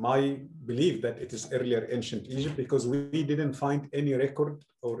 But my belief that it is earlier ancient Egypt, because we didn't find any record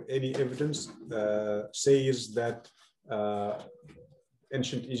or any evidence says that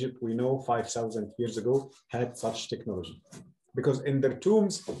ancient Egypt we know 5,000 years ago had such technology. Because in their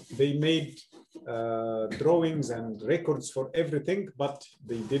tombs, they made drawings and records for everything, but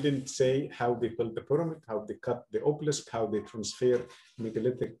they didn't say how they built the pyramid, how they cut the obelisk, how they transfer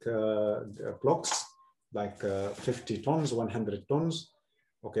megalithic blocks, like 50 tons, 100 tons.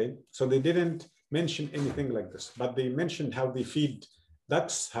 Okay, so they didn't mention anything like this, but they mentioned how they feed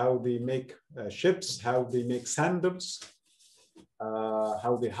ducks, how they make ships, how they make sandals,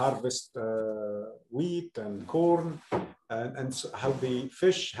 how they harvest wheat and corn, and so how they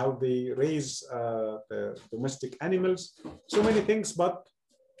fish, how they raise domestic animals, so many things, but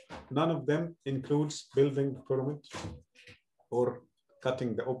none of them includes building the pyramid or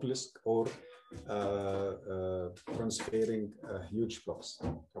cutting the obelisk or transferring huge blocks.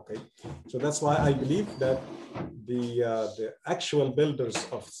 Okay, so that's why I believe that the actual builders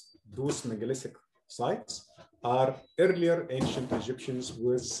of those megalithic sites are earlier ancient Egyptians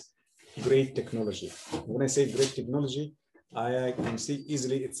with great technology. When I say great technology, I can see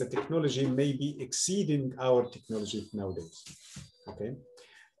easily it's a technology maybe exceeding our technology nowadays. Okay,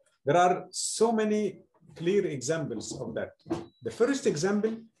 there are so many clear examples of that. The first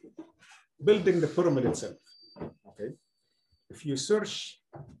example, building the pyramid itself. Okay, if you search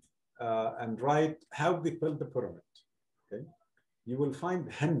and write how they built the pyramid, okay, you will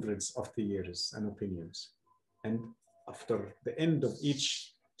find hundreds of theories and opinions. And after the end of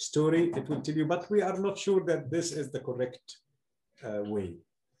each story, it will tell you, but we are not sure that this is the correct way.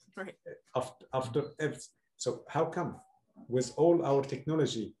 Right. After so how come? With all our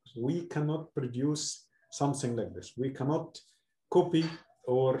technology, we cannot produce something like this. We cannot copy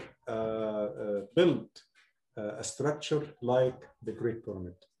or build a structure like the Great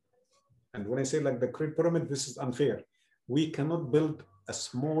Pyramid. And when I say like the Great Pyramid, this is unfair. We cannot build a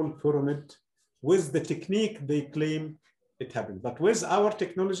small pyramid with the technique they claim it happened. But with our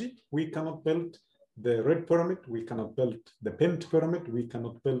technology, we cannot build the Red Pyramid, we cannot build the Pinned Pyramid, we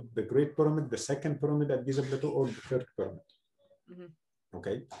cannot build the Great Pyramid, the second pyramid at Giza Plateau, or the third pyramid. Mm-hmm.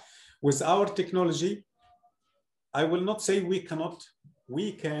 Okay. With our technology, I will not say we cannot,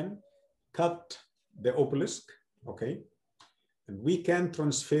 we can cut the obelisk, okay? And we can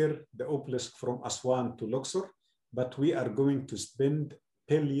transfer the obelisk from Aswan to Luxor, but we are going to spend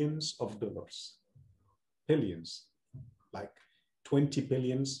billions of dollars. Billions, like 20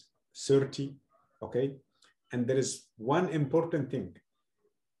 billions, 30, okay? And there is one important thing.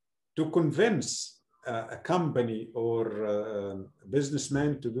 To convince a company or a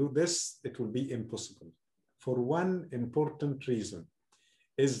businessman to do this, it will be impossible. For one important reason,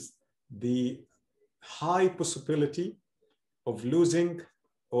 is the high possibility of losing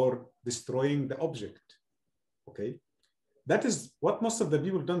or destroying the object, okay? That is what most of the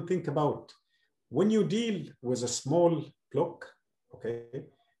people don't think about. When you deal with a small block, okay,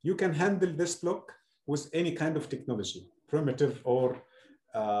 you can handle this block with any kind of technology, primitive or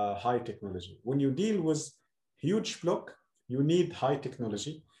high technology. When you deal with huge block, you need high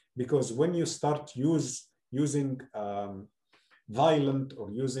technology, because when you start using violent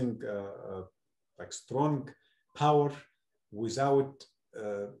or using like strong power without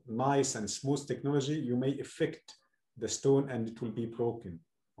nice and smooth technology, you may affect the stone and it will be broken,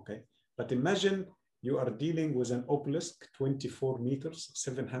 okay? But imagine you are dealing with an obelisk, 24 meters,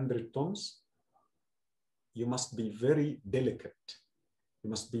 700 tons. You must be very delicate. You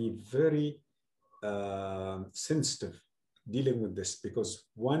must be very sensitive dealing with this, because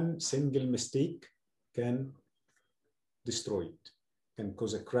one single mistake can destroy it, can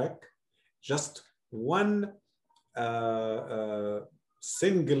cause a crack. Just one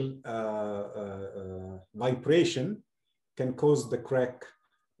single vibration can cause the crack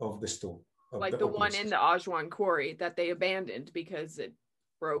of the stone. Like the one in the Aswan quarry that they abandoned because it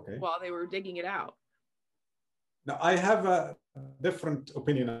broke while they were digging it out. Now, I have a different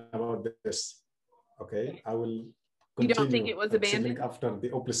opinion about this. Okay, I will continue. You don't think it was abandoned? After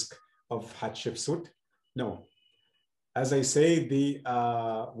the obelisk of Hatshepsut? No. As I say, the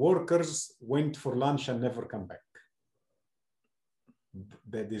workers went for lunch and never come back.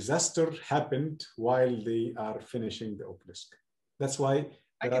 The disaster happened while they are finishing the obelisk. That's why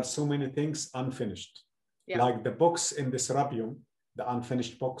there are so many things unfinished. Yeah. Like the box in the Serapeum, the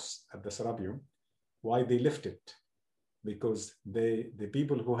unfinished box at the Serapeum, why they left it? Because the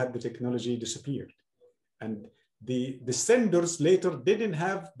people who had the technology disappeared. And the senders later didn't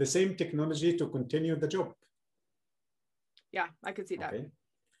have the same technology to continue the job. Yeah, I could see that. Okay.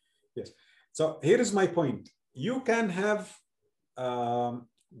 Yes. So here is my point. You can have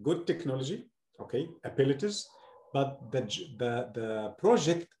good technology, okay, abilities, but the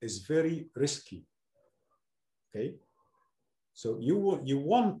project is very risky. Okay. So you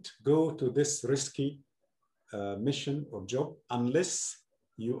won't go to this risky mission or job unless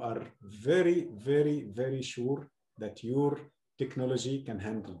you are very, very, very sure that your technology can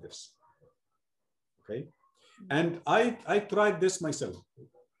handle this. Okay. And I tried this myself.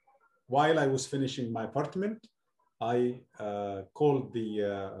 While I was finishing my apartment, I called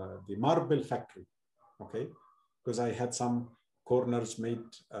the marble factory, okay? Because I had some corners made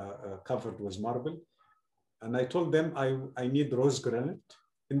covered with marble. And I told them I need rose granite.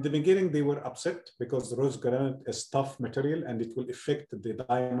 In the beginning, they were upset because rose granite is tough material and it will affect the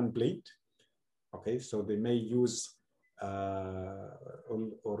diamond blade. Okay, so they may use,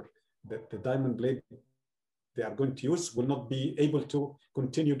 or the diamond blade they are going to use will not be able to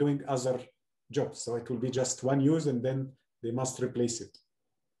continue doing other jobs. So it will be just one use and then they must replace it.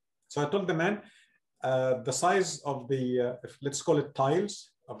 So I told the man, the size of the, let's call it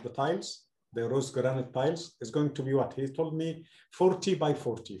tiles, of the tiles, the rose granite tiles is going to be what? He told me 40 by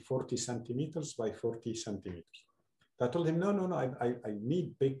 40, 40 centimeters by 40 centimeters. I told him, no, I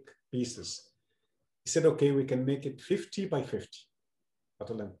need big pieces. He said, okay, we can make it 50 by 50. I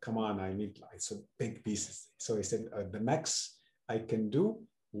told him, come on, I need some big pieces. So he said, the max I can do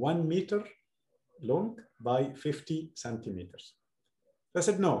 1 meter long by 50 centimeters. I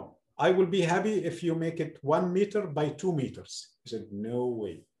said, no, I will be happy if you make it 1 meter by 2 meters. He said, no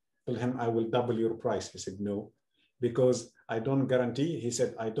way. I told him, I will double your price. He said, no, because I don't guarantee. He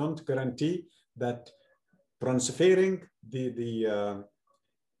said, I don't guarantee that transferring the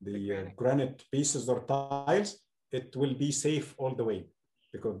granite pieces or tiles, it will be safe all the way.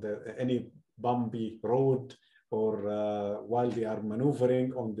 Because any bumpy road or while they are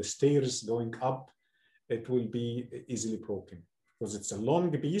maneuvering on the stairs going up, it will be easily broken because it's a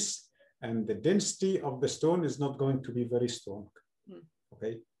long piece and the density of the stone is not going to be very strong.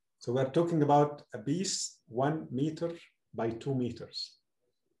 Okay, so we're talking about a piece 1 meter by 2 meters,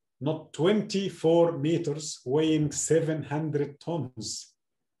 not 24 meters weighing 700 tons.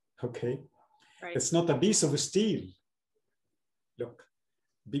 Okay, right. It's not a piece of steel. Look.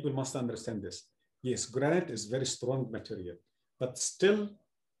 People must understand this. Yes, granite is very strong material, but still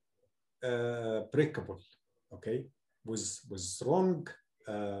breakable, okay? With wrong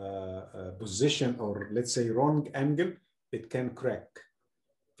position or let's say wrong angle, it can crack,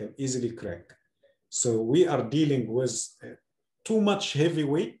 can easily crack. So we are dealing with too much heavy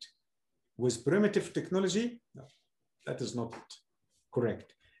weight with primitive technology. No, that is not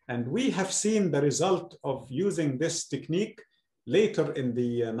correct. And we have seen the result of using this technique later in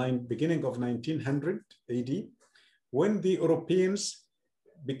the beginning of 1900 AD, when the Europeans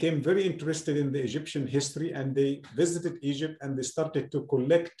became very interested in the Egyptian history and they visited Egypt and they started to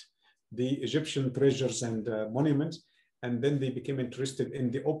collect the Egyptian treasures and monuments, and then they became interested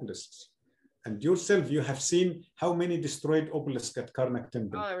in the obelisks. And yourself, you have seen how many destroyed obelisks at Karnak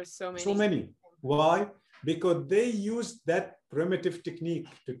Temple. Oh, there were so many. So many. Why? Because they used that primitive technique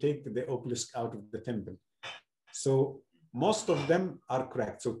to take the obelisk out of the temple. So most of them are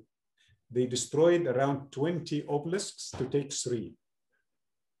cracked. So they destroyed around 20 obelisks to take 3.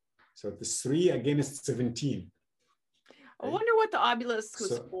 So the 3 against 17. I wonder what the obelisk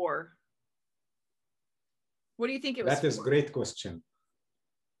was for. What do you think it was for? That is a great question.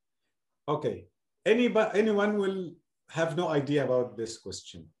 Okay. Anyone will have no idea about this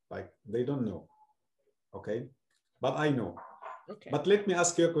question. Like they don't know. Okay. But I know. Okay. But let me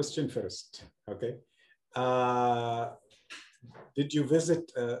ask you a question first. Okay. Did you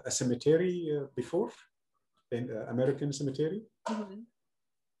visit a cemetery before? In American cemetery? Mm-hmm.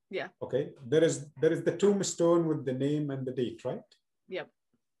 Yeah. Okay. There is the tombstone with the name and the date, right? Yep.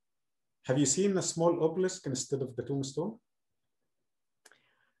 Have you seen a small obelisk instead of the tombstone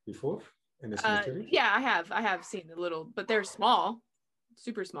before? in a cemetery? Yeah, I have seen the little, but they're small,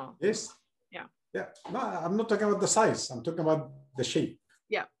 super small. Yes. Yeah. Yeah. No, I'm not talking about the size. I'm talking about the shape.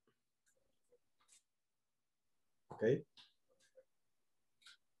 Yeah. Okay.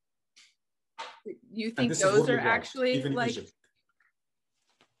 You think those are worldwide, actually even like? Egypt.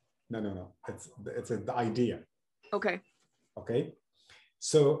 No. It's the idea. Okay. Okay.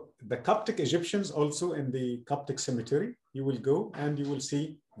 So the Coptic Egyptians also in the Coptic cemetery, you will go and you will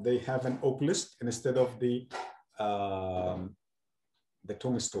see they have an obelisk instead of the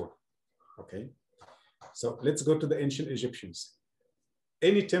tombstone. Okay. So let's go to the ancient Egyptians.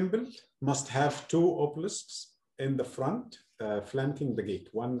 Any temple must have two obelisks in the front, flanking the gate,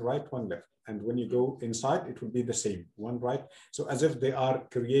 one right, one left. And when you go inside, it will be the same, one right. So as if they are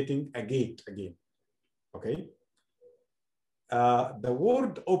creating a gate again. Okay. The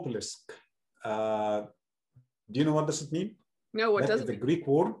word obelisk, do you know what does it mean? No, what does it mean? The Greek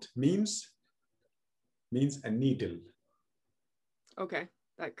word means a needle. Okay,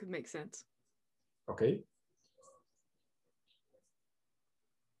 that could make sense. Okay.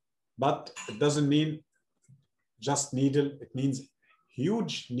 But it doesn't mean just needle, it means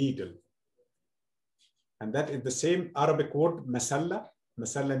huge needle. And that is the same Arabic word, masalla.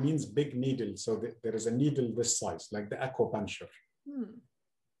 Masalla means big needle. So there is a needle this size, like the acupuncture.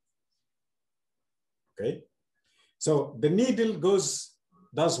 Okay. So the needle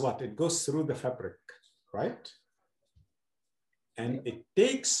does what? It goes through the fabric, right? And it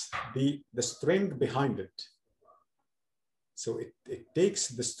takes the string behind it. So it takes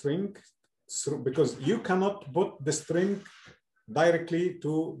the string through, because you cannot put the string directly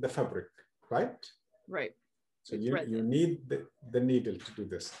to the fabric, right? Right. So you need the needle to do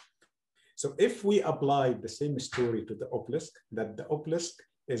this. So if we apply the same story to the obelisk, that the obelisk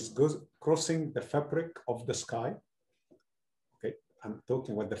goes crossing the fabric of the sky. Okay, I'm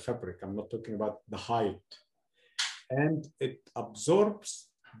talking about the fabric. I'm not talking about the height. And it absorbs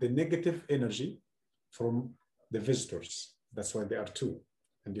the negative energy from the visitors. That's why there are two,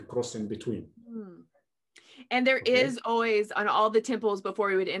 and you cross in between. And there is always, on all the temples before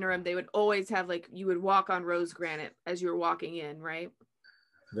we would enter them, they would always have, like, you would walk on rose granite as you were walking in, right?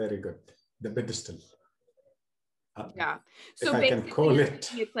 Very good. The pedestal. Yeah. So if I can call it,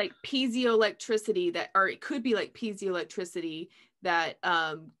 it's like piezoelectricity that, or it could be like piezoelectricity that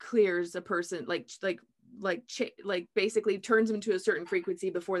clears a person, like basically turns them to a certain frequency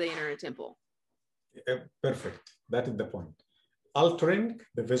before they enter a temple. Perfect. That is the point. Altering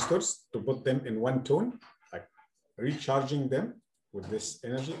the visitors to put them in one tone, like recharging them with this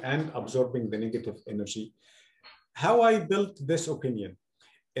energy and absorbing the negative energy. How I built this opinion.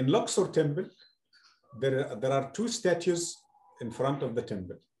 In Luxor Temple, there are two statues in front of the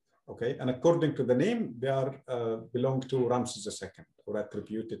temple. Okay, and according to the name, they are belong to Ramses II or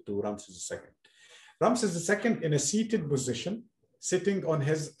attributed to Ramses II. Ramses II in a seated position, sitting on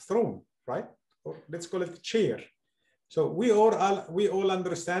his throne, right? Or let's call it chair. So we all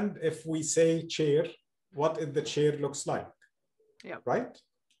understand if we say chair, what the chair looks like, right?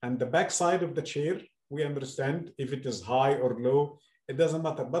 And the back side of the chair, we understand if it is high or low, it doesn't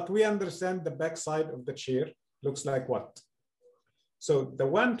matter. But we understand the back side of the chair looks like what? So the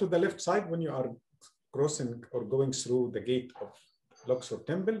one to the left side, when you are crossing or going through the gate of Luxor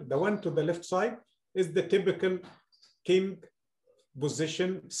Temple, the one to the left side is the typical king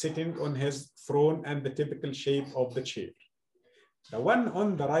position sitting on his throne and the typical shape of the chair. The one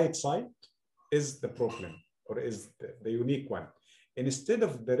on the right side is the problem, or is the unique one. Instead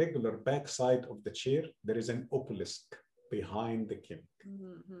of the regular back side of the chair, there is an obelisk behind the king.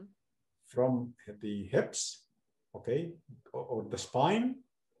 From the hips, okay, or the spine,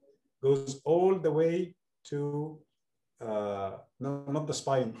 goes all the way to, no, not the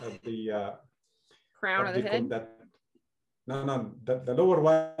spine, the crown of the head? No, the lower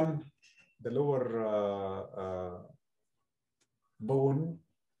one, the lower bone,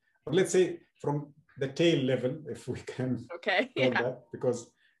 or let's say from the tail level, if we can call that,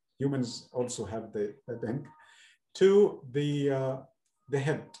 because humans also have the thing, to the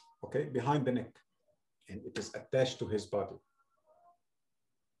head, okay, behind the neck, and it is attached to his body.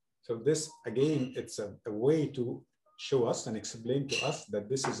 So this, again, it's a way to show us and explain to us that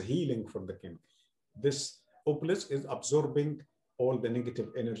this is healing for the king. This obelisk is absorbing all the negative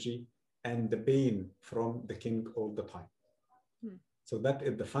energy and the pain from the king all the time. So that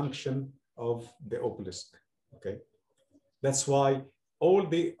is the function of the obelisk, okay? That's why all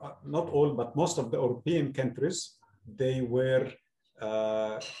the, not all, but most of the European countries, they were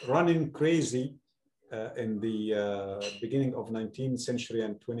running crazy in the beginning of 19th century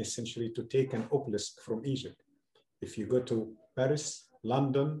and 20th century to take an obelisk from Egypt. If you go to Paris,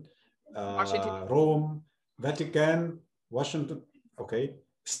 London, Washington. Rome, Vatican, Washington, okay,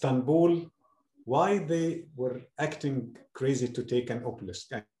 Istanbul, why they were acting crazy to take an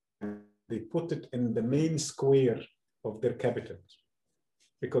obelisk, and they put it in the main square of their capital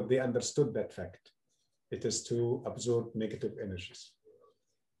because they understood that fact. It is to absorb negative energies.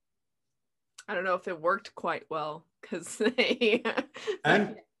 I don't know if it worked quite well because they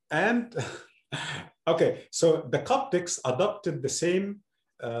and okay, so the Coptics adopted the same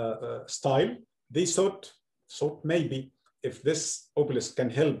style. They thought maybe if this obelisk can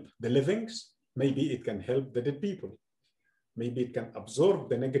help the livings, maybe it can help the dead people. Maybe it can absorb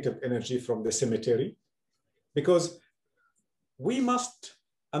the negative energy from the cemetery, because we must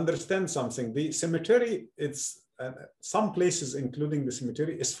understand something. The cemetery, it's some places, including the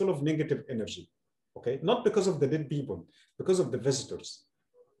cemetery, is full of negative energy. Okay, not because of the dead people, because of the visitors.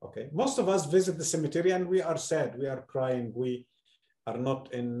 Okay, most of us visit the cemetery and we are sad, we are crying, we are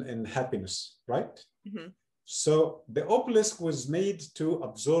not in happiness, right? Mm-hmm. So the obelisk was made to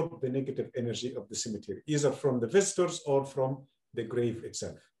absorb the negative energy of the cemetery, either from the visitors or from the grave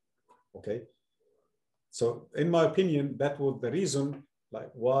itself. Okay, so in my opinion, that was the reason, like,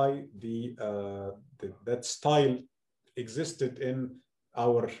 why that style existed in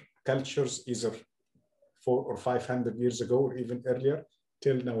our cultures, either 400 or 500 years ago, or even earlier,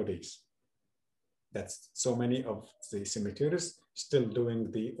 till nowadays. That's so many of the cemeteries still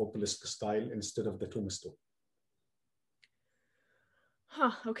doing the obelisk style instead of the tombstone.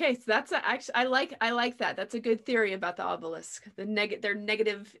 Huh. Okay, so that's actually I like that. That's a good theory about the obelisk. They're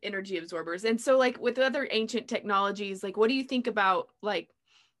negative energy absorbers. And so, like, with other ancient technologies, like, what do you think about, like,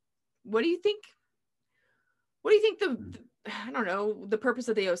 what do you think the I don't know, the purpose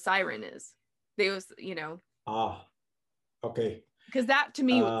of the Osiren is? You know. Okay. Because that to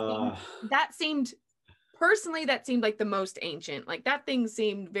me that seemed personally, that seemed like the most ancient. Like, that thing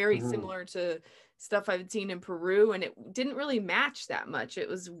seemed very similar to stuff I've seen in Peru, and it didn't really match that much. It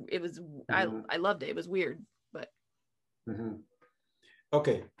was I loved it. It was weird, but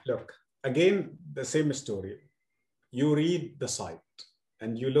okay, look, again, the same story. You read the site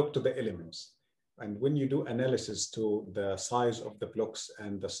and you look to the elements, and when you do analysis to the size of the blocks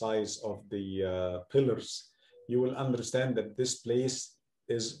and the size of the pillars, you will understand that this place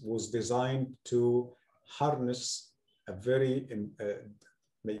was designed to harness a very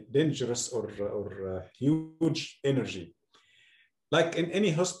dangerous or huge energy. Like in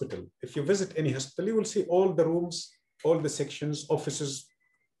any hospital, if you visit any hospital, you will see all the rooms, all the sections, offices,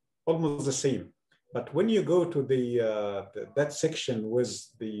 almost the same. But when you go to that section with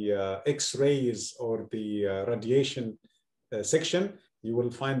the X-rays or the radiation section, you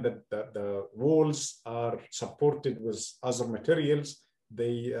will find that the walls are supported with other materials.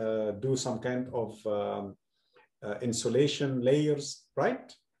 They do some kind of insulation layers,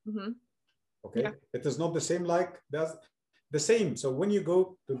 right? Okay, yeah. It is not the same like the same. So when you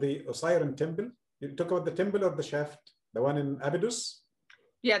go to the Osiren temple, you talk about the temple or the shaft, the one in Abydos?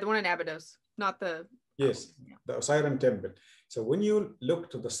 Yeah, the one in Abydos, not the... Yes, the Osiren temple. So when you look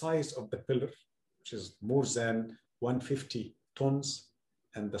to the size of the pillar, which is more than 150 tons,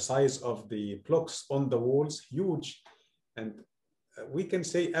 and the size of the blocks on the walls, huge. And we can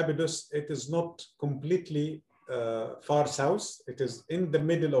say Abydos, it is not completely far south. It is in the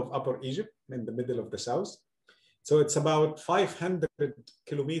middle of Upper Egypt, in the middle of the south. So it's about 500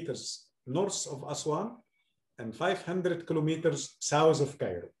 kilometers north of Aswan and 500 kilometers south of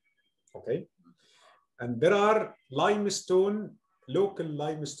Cairo. Okay. And there are limestone, local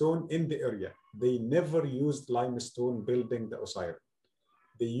limestone in the area. They never used limestone building the Osiren.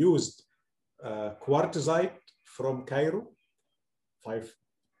 They used quartzite from Cairo,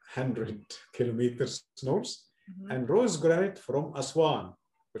 500 kilometers north, and rose granite from Aswan,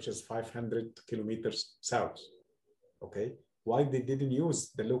 which is 500 kilometers south. Okay, why they didn't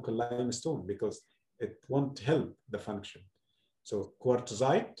use the local limestone? Because it won't help the function. So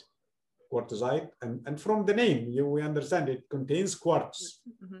quartzite, and from the name, we understand it contains quartz.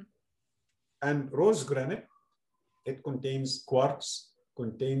 And rose granite, it contains quartz,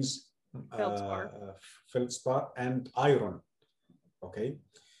 contains feldspar and iron. Okay,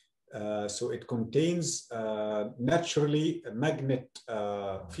 so it contains naturally a magnet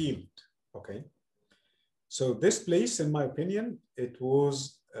field. Okay, so this place, in my opinion, it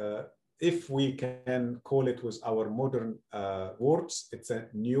was, if we can call it with our modern words, it's a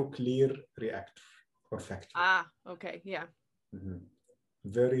nuclear reactor or factory. Ah, okay, yeah.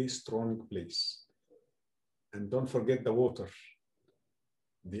 Very strong place. And don't forget the water.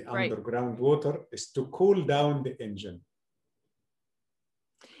 The underground water is to cool down the engine.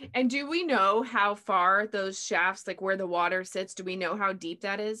 And do we know how far those shafts, like where the water sits, do we know how deep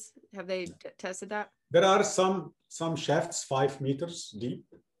that is? Have they tested that? There are some shafts 5 meters deep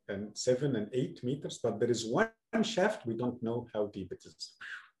and 7 and 8 meters, but there is one shaft we don't know how deep it is.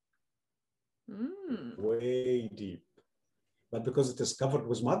 Way deep. But because it is covered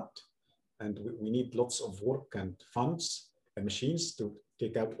with mud, and we need lots of work and funds and machines to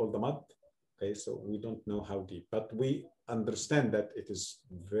take out all the mud. Okay, so we don't know how deep, but we understand that it is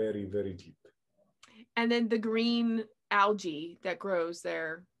very, very deep. And then the green algae that grows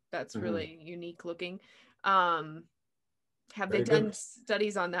there, that's really unique looking. Have they done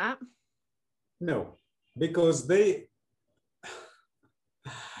studies on that? No, because they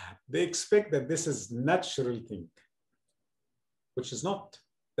expect that this is natural thing, which is not.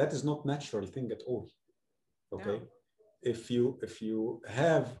 That is not natural thing at all. Okay, no. If you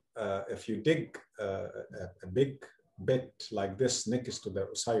dig a big bed like this next to the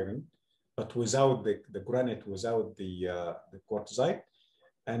Osirian, but without the granite, without the quartzite,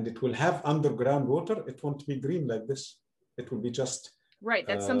 and it will have underground water, it won't be green like this. It will be just right.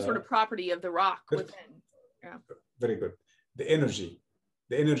 That's some sort of property of the rock within. Yeah. Very good. The energy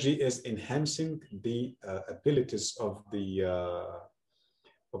is enhancing the abilities of the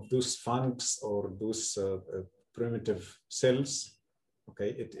of those fungus or those primitive cells. Okay,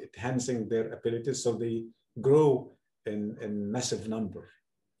 it enhancing their abilities, so they grow in massive number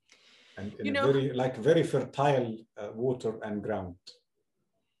and in very fertile water and ground.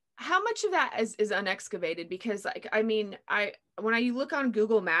 How much of that is unexcavated? Because like, I mean, when I look on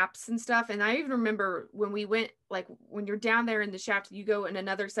Google Maps and stuff, and I even remember when we went, like when you're down there in the shaft, you go in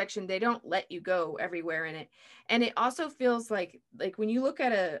another section, they don't let you go everywhere in it. And it also feels like when you look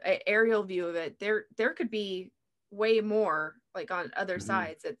at a aerial view of it, there could be way more like on other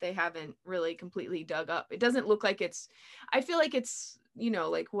sides that they haven't really completely dug up. It doesn't look like it's, I feel like it's,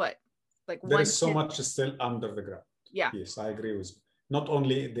 like what? Like there is so much still under the ground. Yeah. Yes, I agree with you. Not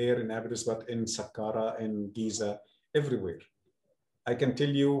only there in Abydos, but in Saqqara, in Giza, everywhere. I can tell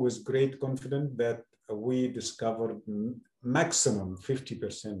you with great confidence that we discovered maximum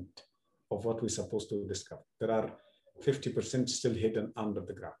 50% of what we're supposed to discover. There are 50% still hidden under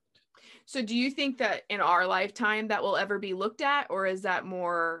the ground. So do you think that in our lifetime that will ever be looked at, or is that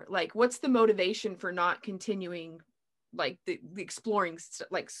more like, what's the motivation for not continuing like the exploring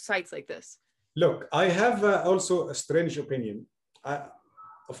like sites like this? Look, I have also a strange opinion.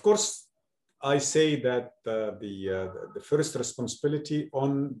 Of course, I say that the first responsibility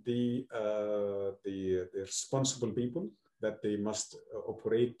on the responsible people, that they must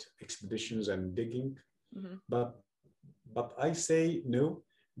operate expeditions and digging. But I say no,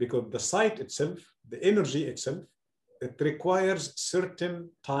 because the site itself, the energy itself, it requires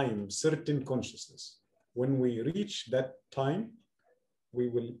certain time, certain consciousness. When we reach that time, we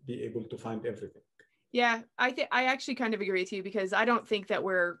will be able to find everything. Yeah, I actually kind of agree with you, because I don't think that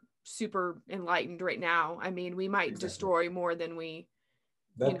we're super enlightened right now. I mean, we might destroy more than we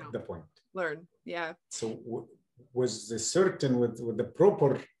that's the point. Learn. Yeah. So with the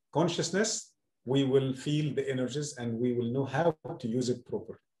proper consciousness, we will feel the energies and we will know how to use it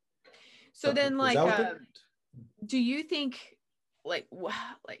properly. So but then do you think like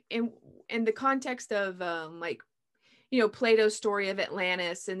in the context of Plato's story of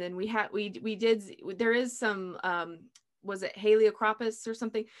Atlantis, and then there is some was it Heliopolis or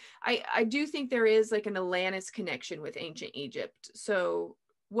something? I do think there is like an Atlantis connection with ancient Egypt. So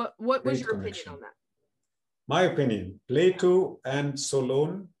what was your opinion on that? My opinion, Plato and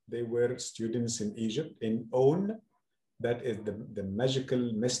Solon, they were students in Egypt, in On, that is the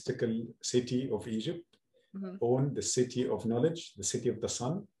magical, mystical city of Egypt. On, the city of knowledge, the city of the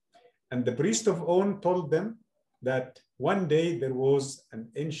sun. And the priest of On told them that one day there was an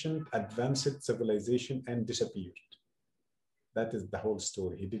ancient advanced civilization and disappeared. That is the whole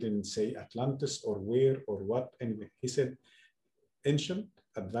story. He didn't say Atlantis or where or what, anyway. He said ancient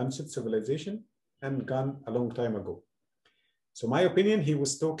advanced civilization and gone a long time ago. So my opinion, he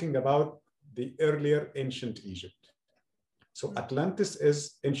was talking about the earlier ancient Egypt. So Atlantis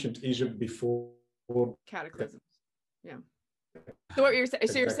is ancient Egypt before cataclysms. Yeah. So what you're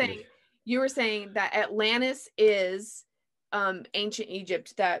saying? So you were saying that Atlantis is ancient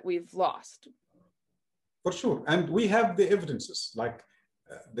Egypt that we've lost. For sure, and we have the evidences like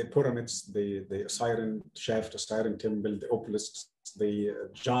the pyramids, the Osirian shaft, Osirian temple, the obelisks, the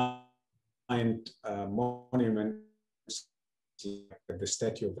giant monuments, like the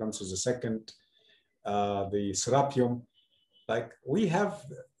statue of Ramses II, the Serapeum. Like we have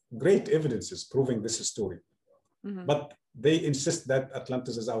great evidences proving this story, but they insist that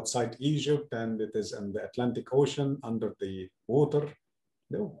Atlantis is outside Egypt and it is in the Atlantic Ocean under the water.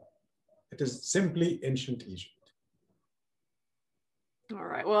 No, it is simply ancient Egypt. All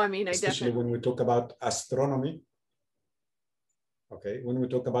right. Well, I mean, especially when we talk about astronomy. Okay, when we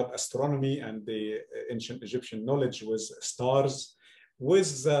talk about astronomy and the ancient Egyptian knowledge with stars,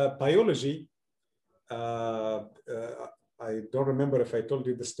 with biology, I don't remember if I told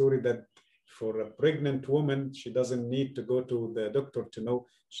you the story that for a pregnant woman, she doesn't need to go to the doctor to know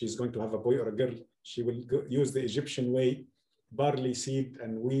she's going to have a boy or a girl. She will use the Egyptian way, barley seed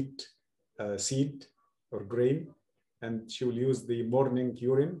and wheat seed or grain, and she will use the morning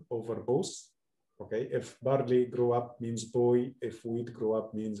urine over both. Okay, if barley grow up means boy, if wheat grow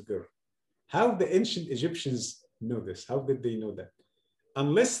up means girl. How the ancient Egyptians know this? How did they know that?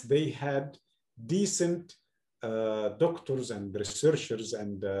 Unless they had decent doctors and researchers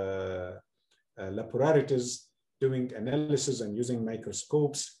and laboratories doing analysis and using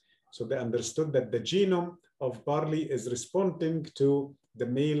microscopes. So they understood that the genome of barley is responding to the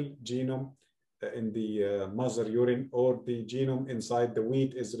male genome in the mother urine, or the genome inside the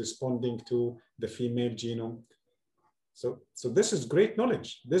wheat is responding to the female genome. So this is great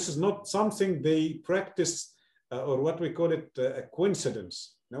knowledge. This is not something they practice or what we call it a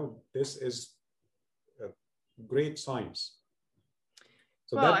coincidence. No, this is great science.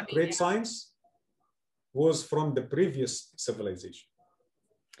 So well, that great science was from the previous civilization,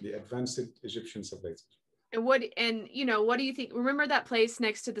 the advanced Egyptian civilization. And what do you think? Remember that place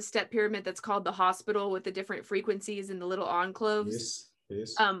next to the step pyramid that's called the hospital with the different frequencies and the little enclaves?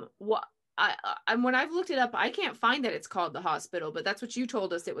 Yes, yes. When I've looked it up, I can't find that it's called the hospital, but that's what you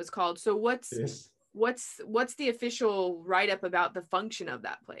told us it was called. So what's the official write-up about the function of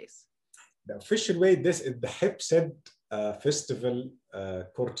that place? The official way, this is the Hepsed festival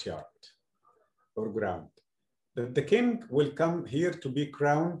courtyard or ground. The king will come here to be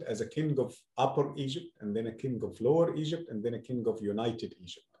crowned as a king of Upper Egypt, and then a king of Lower Egypt, and then a king of United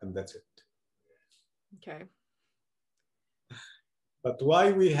Egypt, and that's it. Okay. But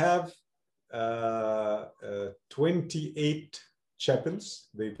why we have 28 chapels,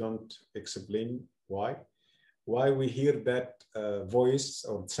 they don't explain why. Why we hear that voice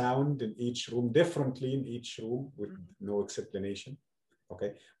or sound in each room, differently in each room with no explanation.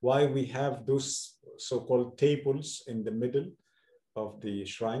 Okay, why we have those so-called tables in the middle of the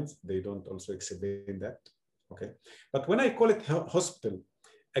shrines, they don't also explain that. Okay, but when I call it hospital,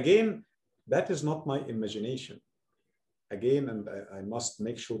 again, that is not my imagination. Again, and I must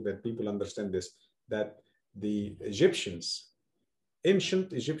make sure that people understand this, that the Egyptians,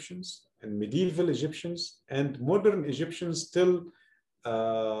 ancient Egyptians and medieval Egyptians and modern Egyptians till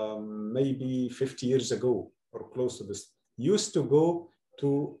maybe 50 years ago or close to this, used to go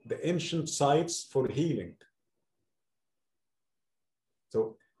to the ancient sites for healing.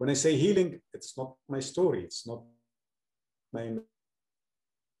 So when I say healing, it's not my story, it's not my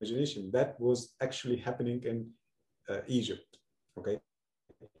imagination. That was actually happening in Egypt, okay?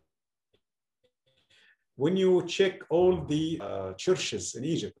 When you check all the churches in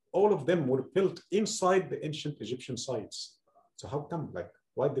Egypt, all of them were built inside the ancient Egyptian sites. So how come, like,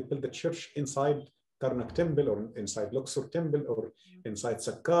 why they build the church inside Karnak temple or inside Luxor temple or inside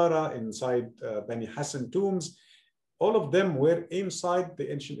Saqqara, inside Bani Hassan tombs? All of them were inside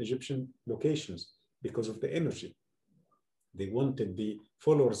the ancient Egyptian locations because of the energy. They wanted the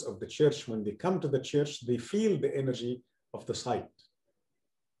followers of the church, when they come to the church, they feel the energy of the site.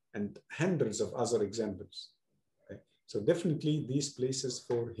 And hundreds of other examples. Okay? So definitely these places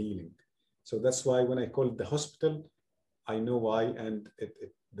for healing. So that's why when I call it the hospital, I know why, and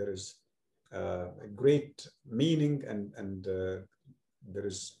there is a great meaning and there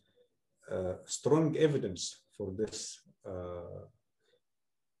is strong evidence for this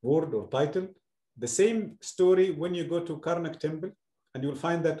word or title. The same story when you go to Karnak temple, and you'll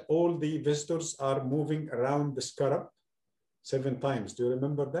find that all the visitors are moving around the scarab 7 times. Do you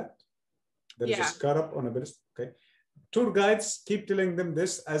remember that? There is a scarab on a bit. Okay. Tour guides keep telling them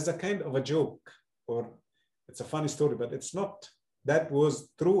this as a kind of a joke, or it's a funny story, but it's not. That was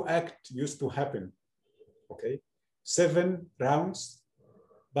true act used to happen. Okay. 7 rounds,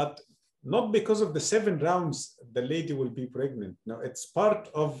 but not because of the 7 rounds the lady will be pregnant. No, it's part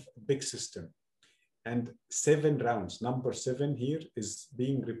of a big system. And 7 rounds, number 7 here is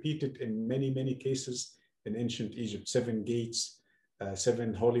being repeated in many, many cases in ancient Egypt. 7 gates,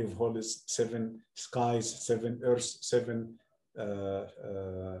 7 Holy of Holies, 7 skies, 7 earths, 7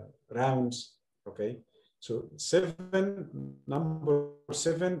 rounds, okay? So number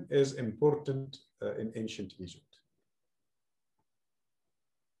 7 is important in ancient Egypt.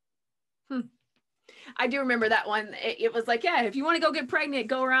 I do remember that one. It was like, yeah, if you want to go get pregnant,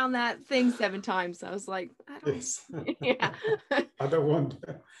 go around that thing 7 times. I was like, I don't. Yes. Yeah. I don't want.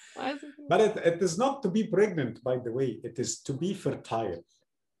 Why is it? But it is not to be pregnant, by the way. It is to be fertile.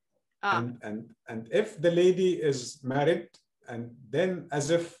 And if the lady is married, and then as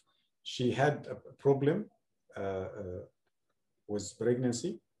if she had a problem with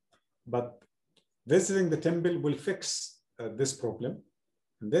pregnancy, but visiting the temple will fix this problem,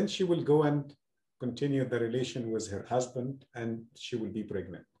 and then she will go and continue the relation with her husband, and she will be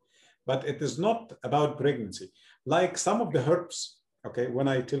pregnant. But it is not about pregnancy. Like some of the herbs, okay, when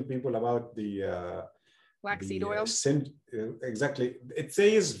I tell people about the Flaxseed oil. Exactly. It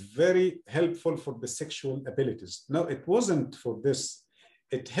says very helpful for the sexual abilities. No, it wasn't for this.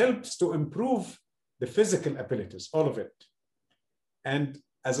 It helps to improve the physical abilities, all of it. And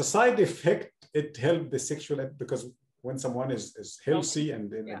as a side effect, it helped the sexual, because when someone is healthy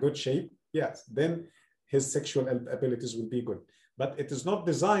and in a good shape, yes, then his sexual abilities will be good. But it is not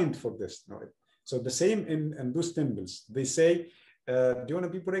designed for this. No. So the same in those temples. They say, do you want to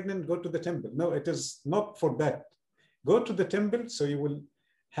be pregnant? Go to the temple. No, it is not for that. Go to the temple so you will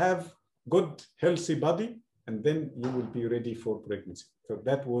have good, healthy body, and then you will be ready for pregnancy. So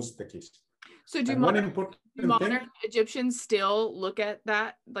that was the case. So do modern Egyptians still look at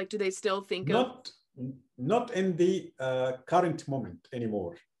that? Like, do they still think not in the current moment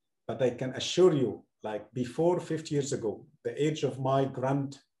anymore, but I can assure you, like before 50 years ago, the age of my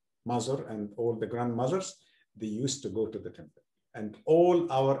grandmother and all the grandmothers, they used to go to the temple. And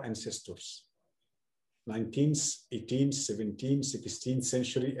all our ancestors, 19th, 18th, 17th, 16th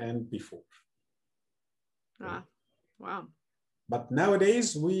century and before. Wow. But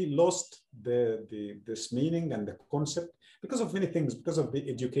nowadays we lost this meaning and the concept because of many things, because of the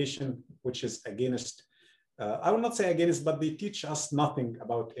education, which is against, I will not say against, but they teach us nothing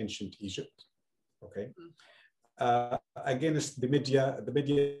about ancient Egypt, okay? Against the media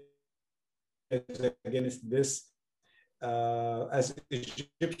is against this. As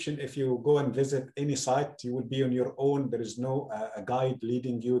Egyptian, if you go and visit any site, you will be on your own. There is no a guide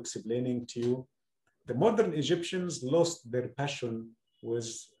leading you, explaining to you. The modern Egyptians lost their passion with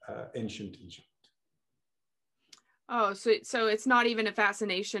ancient Egypt. Oh, so it's not even a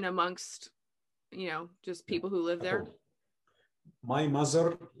fascination amongst, just people who live there? My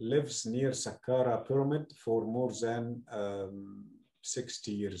mother lives near Saqqara Pyramid for more than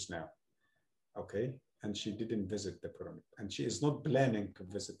 60 years now, okay? And she didn't visit the pyramid, and she is not planning to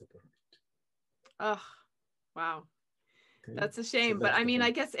visit the pyramid. Oh, wow. Okay. That's a shame. So but I mean,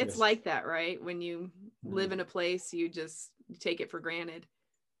 I guess it's like that, right? When you live in a place, you just take it for granted.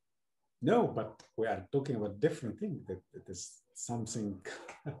 No, but we are talking about different things. That it is something,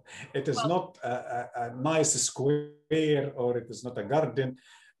 it is not a nice square, or it is not a garden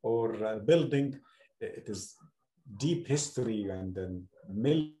or a building. It is deep history, and then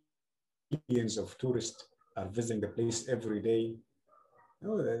millions of tourists are visiting the place every day.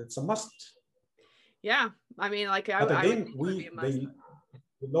 No, it's a must. Yeah, I mean, like, but again, we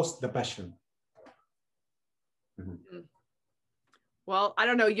lost the passion. Mm-hmm. Well, I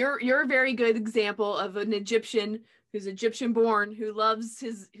don't know. You're a very good example of an Egyptian who's Egyptian born, who loves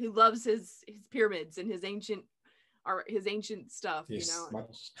his pyramids and his ancient stuff. Yes,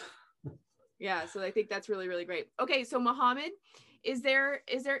 much. Yeah, so I think that's really, really great. Okay, so Mohammed, is there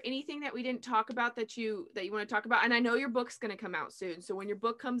anything that we didn't talk about that you want to talk about? And I know your book's going to come out soon, so when your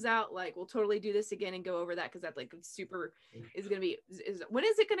book comes out, like, we'll totally do this again and go over that, because that, like, super is going to be. When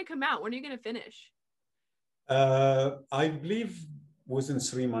is it going to come out? When are you going to finish? I believe within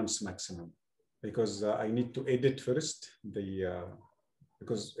 3 months maximum, because I need to edit first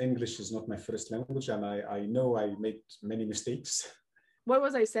because English is not my first language, and I know I made many mistakes. What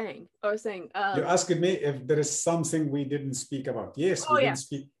was I saying? I was saying you asked me if there is something we didn't speak about. Yes, we didn't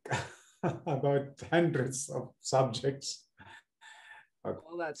speak about hundreds of subjects. Okay.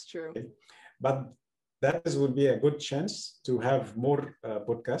 Well, that's true. Okay. But that will be a good chance to have more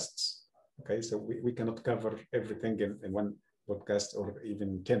podcasts. Okay, so we cannot cover everything in one podcast or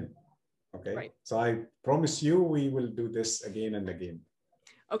even 10. Okay, right. So I promise you we will do this again and again.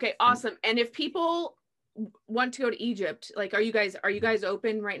 Okay, awesome. And if people want to go to Egypt, like, are you guys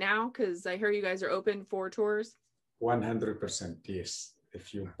open right now? Because I hear you guys are open for tours. 100%, yes.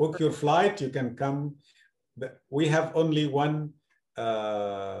 If you book your flight, you can come. We have only one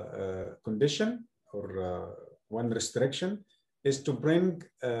condition, or one restriction, is to bring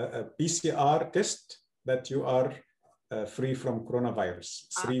a PCR test that you are free from coronavirus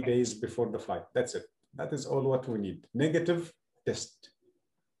 3 days before the flight. That's it. That is all what we need. Negative test.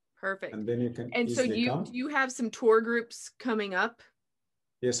 Perfect. And then you can. And so do you have some tour groups coming up?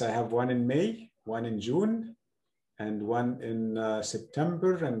 Yes, I have one in May, one in June, and one in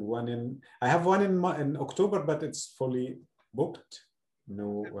September, and I have one in October, but it's fully booked,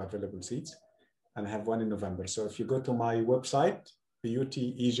 no available seats. And I have one in November. So if you go to my website,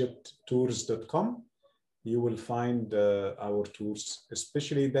 beautyegypttours.com, you will find our tours,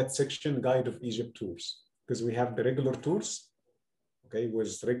 especially that section, Guide of Egypt Tours, because we have the regular tours, okay,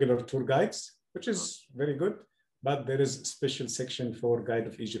 with regular tour guides, which is very good. But there is a special section for Guide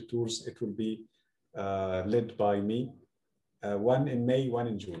of Egypt Tours. It will be led by me, one in May, one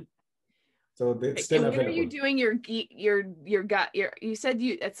in June. So it's still and where available. are you doing you said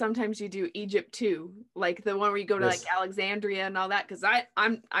sometimes you do Egypt too, like the one where you go to like Alexandria and all that, because I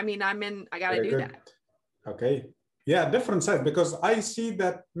gotta do that. Okay. Yeah, different side, because I see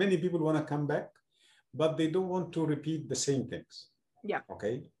that many people want to come back, but they don't want to repeat the same things. Yeah.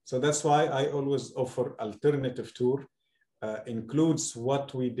 Okay. So that's why I always offer alternative tour, includes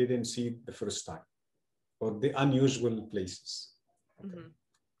what we didn't see the first time, or the unusual places. Okay. Mm-hmm.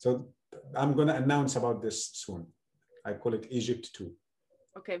 So I'm going to announce about this soon. I call it Egypt 2.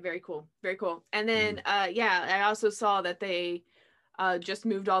 Okay, very cool. Very cool. And then, I also saw that they just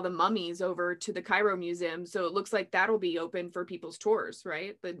moved all the mummies over to the Cairo Museum. So it looks like that'll be open for people's tours,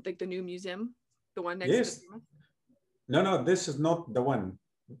 right? The new museum, the one next to the Pyramid? No, this is not the one.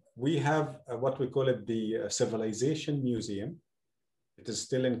 We have what we call it the Civilization Museum. It is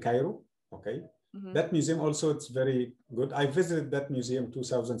still in Cairo, okay? Mm-hmm. That museum also, it's very good. I visited that museum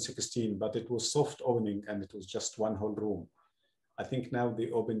 2016, but it was soft opening and it was just one whole room. I think now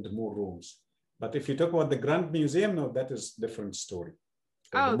they opened more rooms. But if you talk about the Grand Museum, no, that is a different story.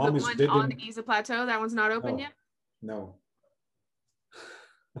 So the one on the Giza Plateau, that one's not open yet? No.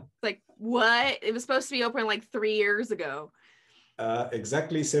 Like, what? It was supposed to be open like 3 years ago.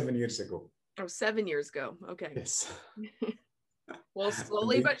 Exactly 7 years ago. Oh, 7 years ago. Okay. Yes. Well,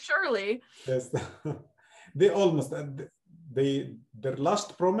 slowly but surely. Yes. They almost, their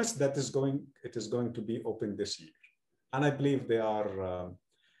last promise it is going to be open this year. And I believe they are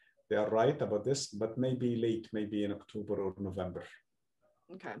right about this, but maybe late, maybe in October or November.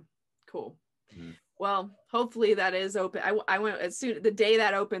 Okay, cool. Mm. Well, hopefully that is open. I want, as soon the day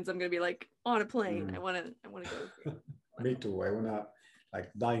that opens, I'm gonna be like on a plane. I want to go. Me too. I wanna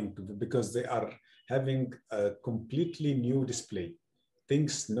dying to, because they are having a completely new display,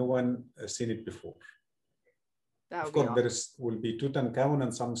 things no one seen it before. Of course, awesome. Will be Tutankhamun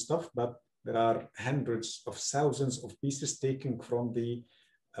and some stuff, but there are hundreds of thousands of pieces taken from the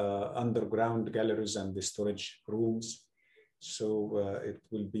underground galleries and the storage rooms. So it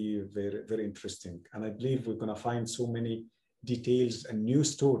will be very, very interesting. And I believe we're going to find so many details and new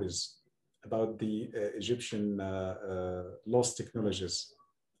stories about the Egyptian lost technologies,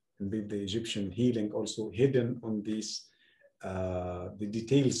 and the Egyptian healing also hidden on these, the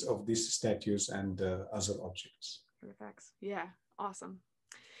details of these statues and other objects. Artifacts. Yeah, awesome.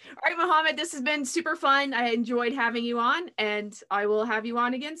 All right, Mohammed, this has been super fun. I enjoyed having you on, and I will have you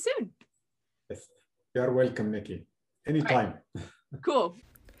on again soon. Yes. You're welcome, Nikki. Anytime. Right. Cool.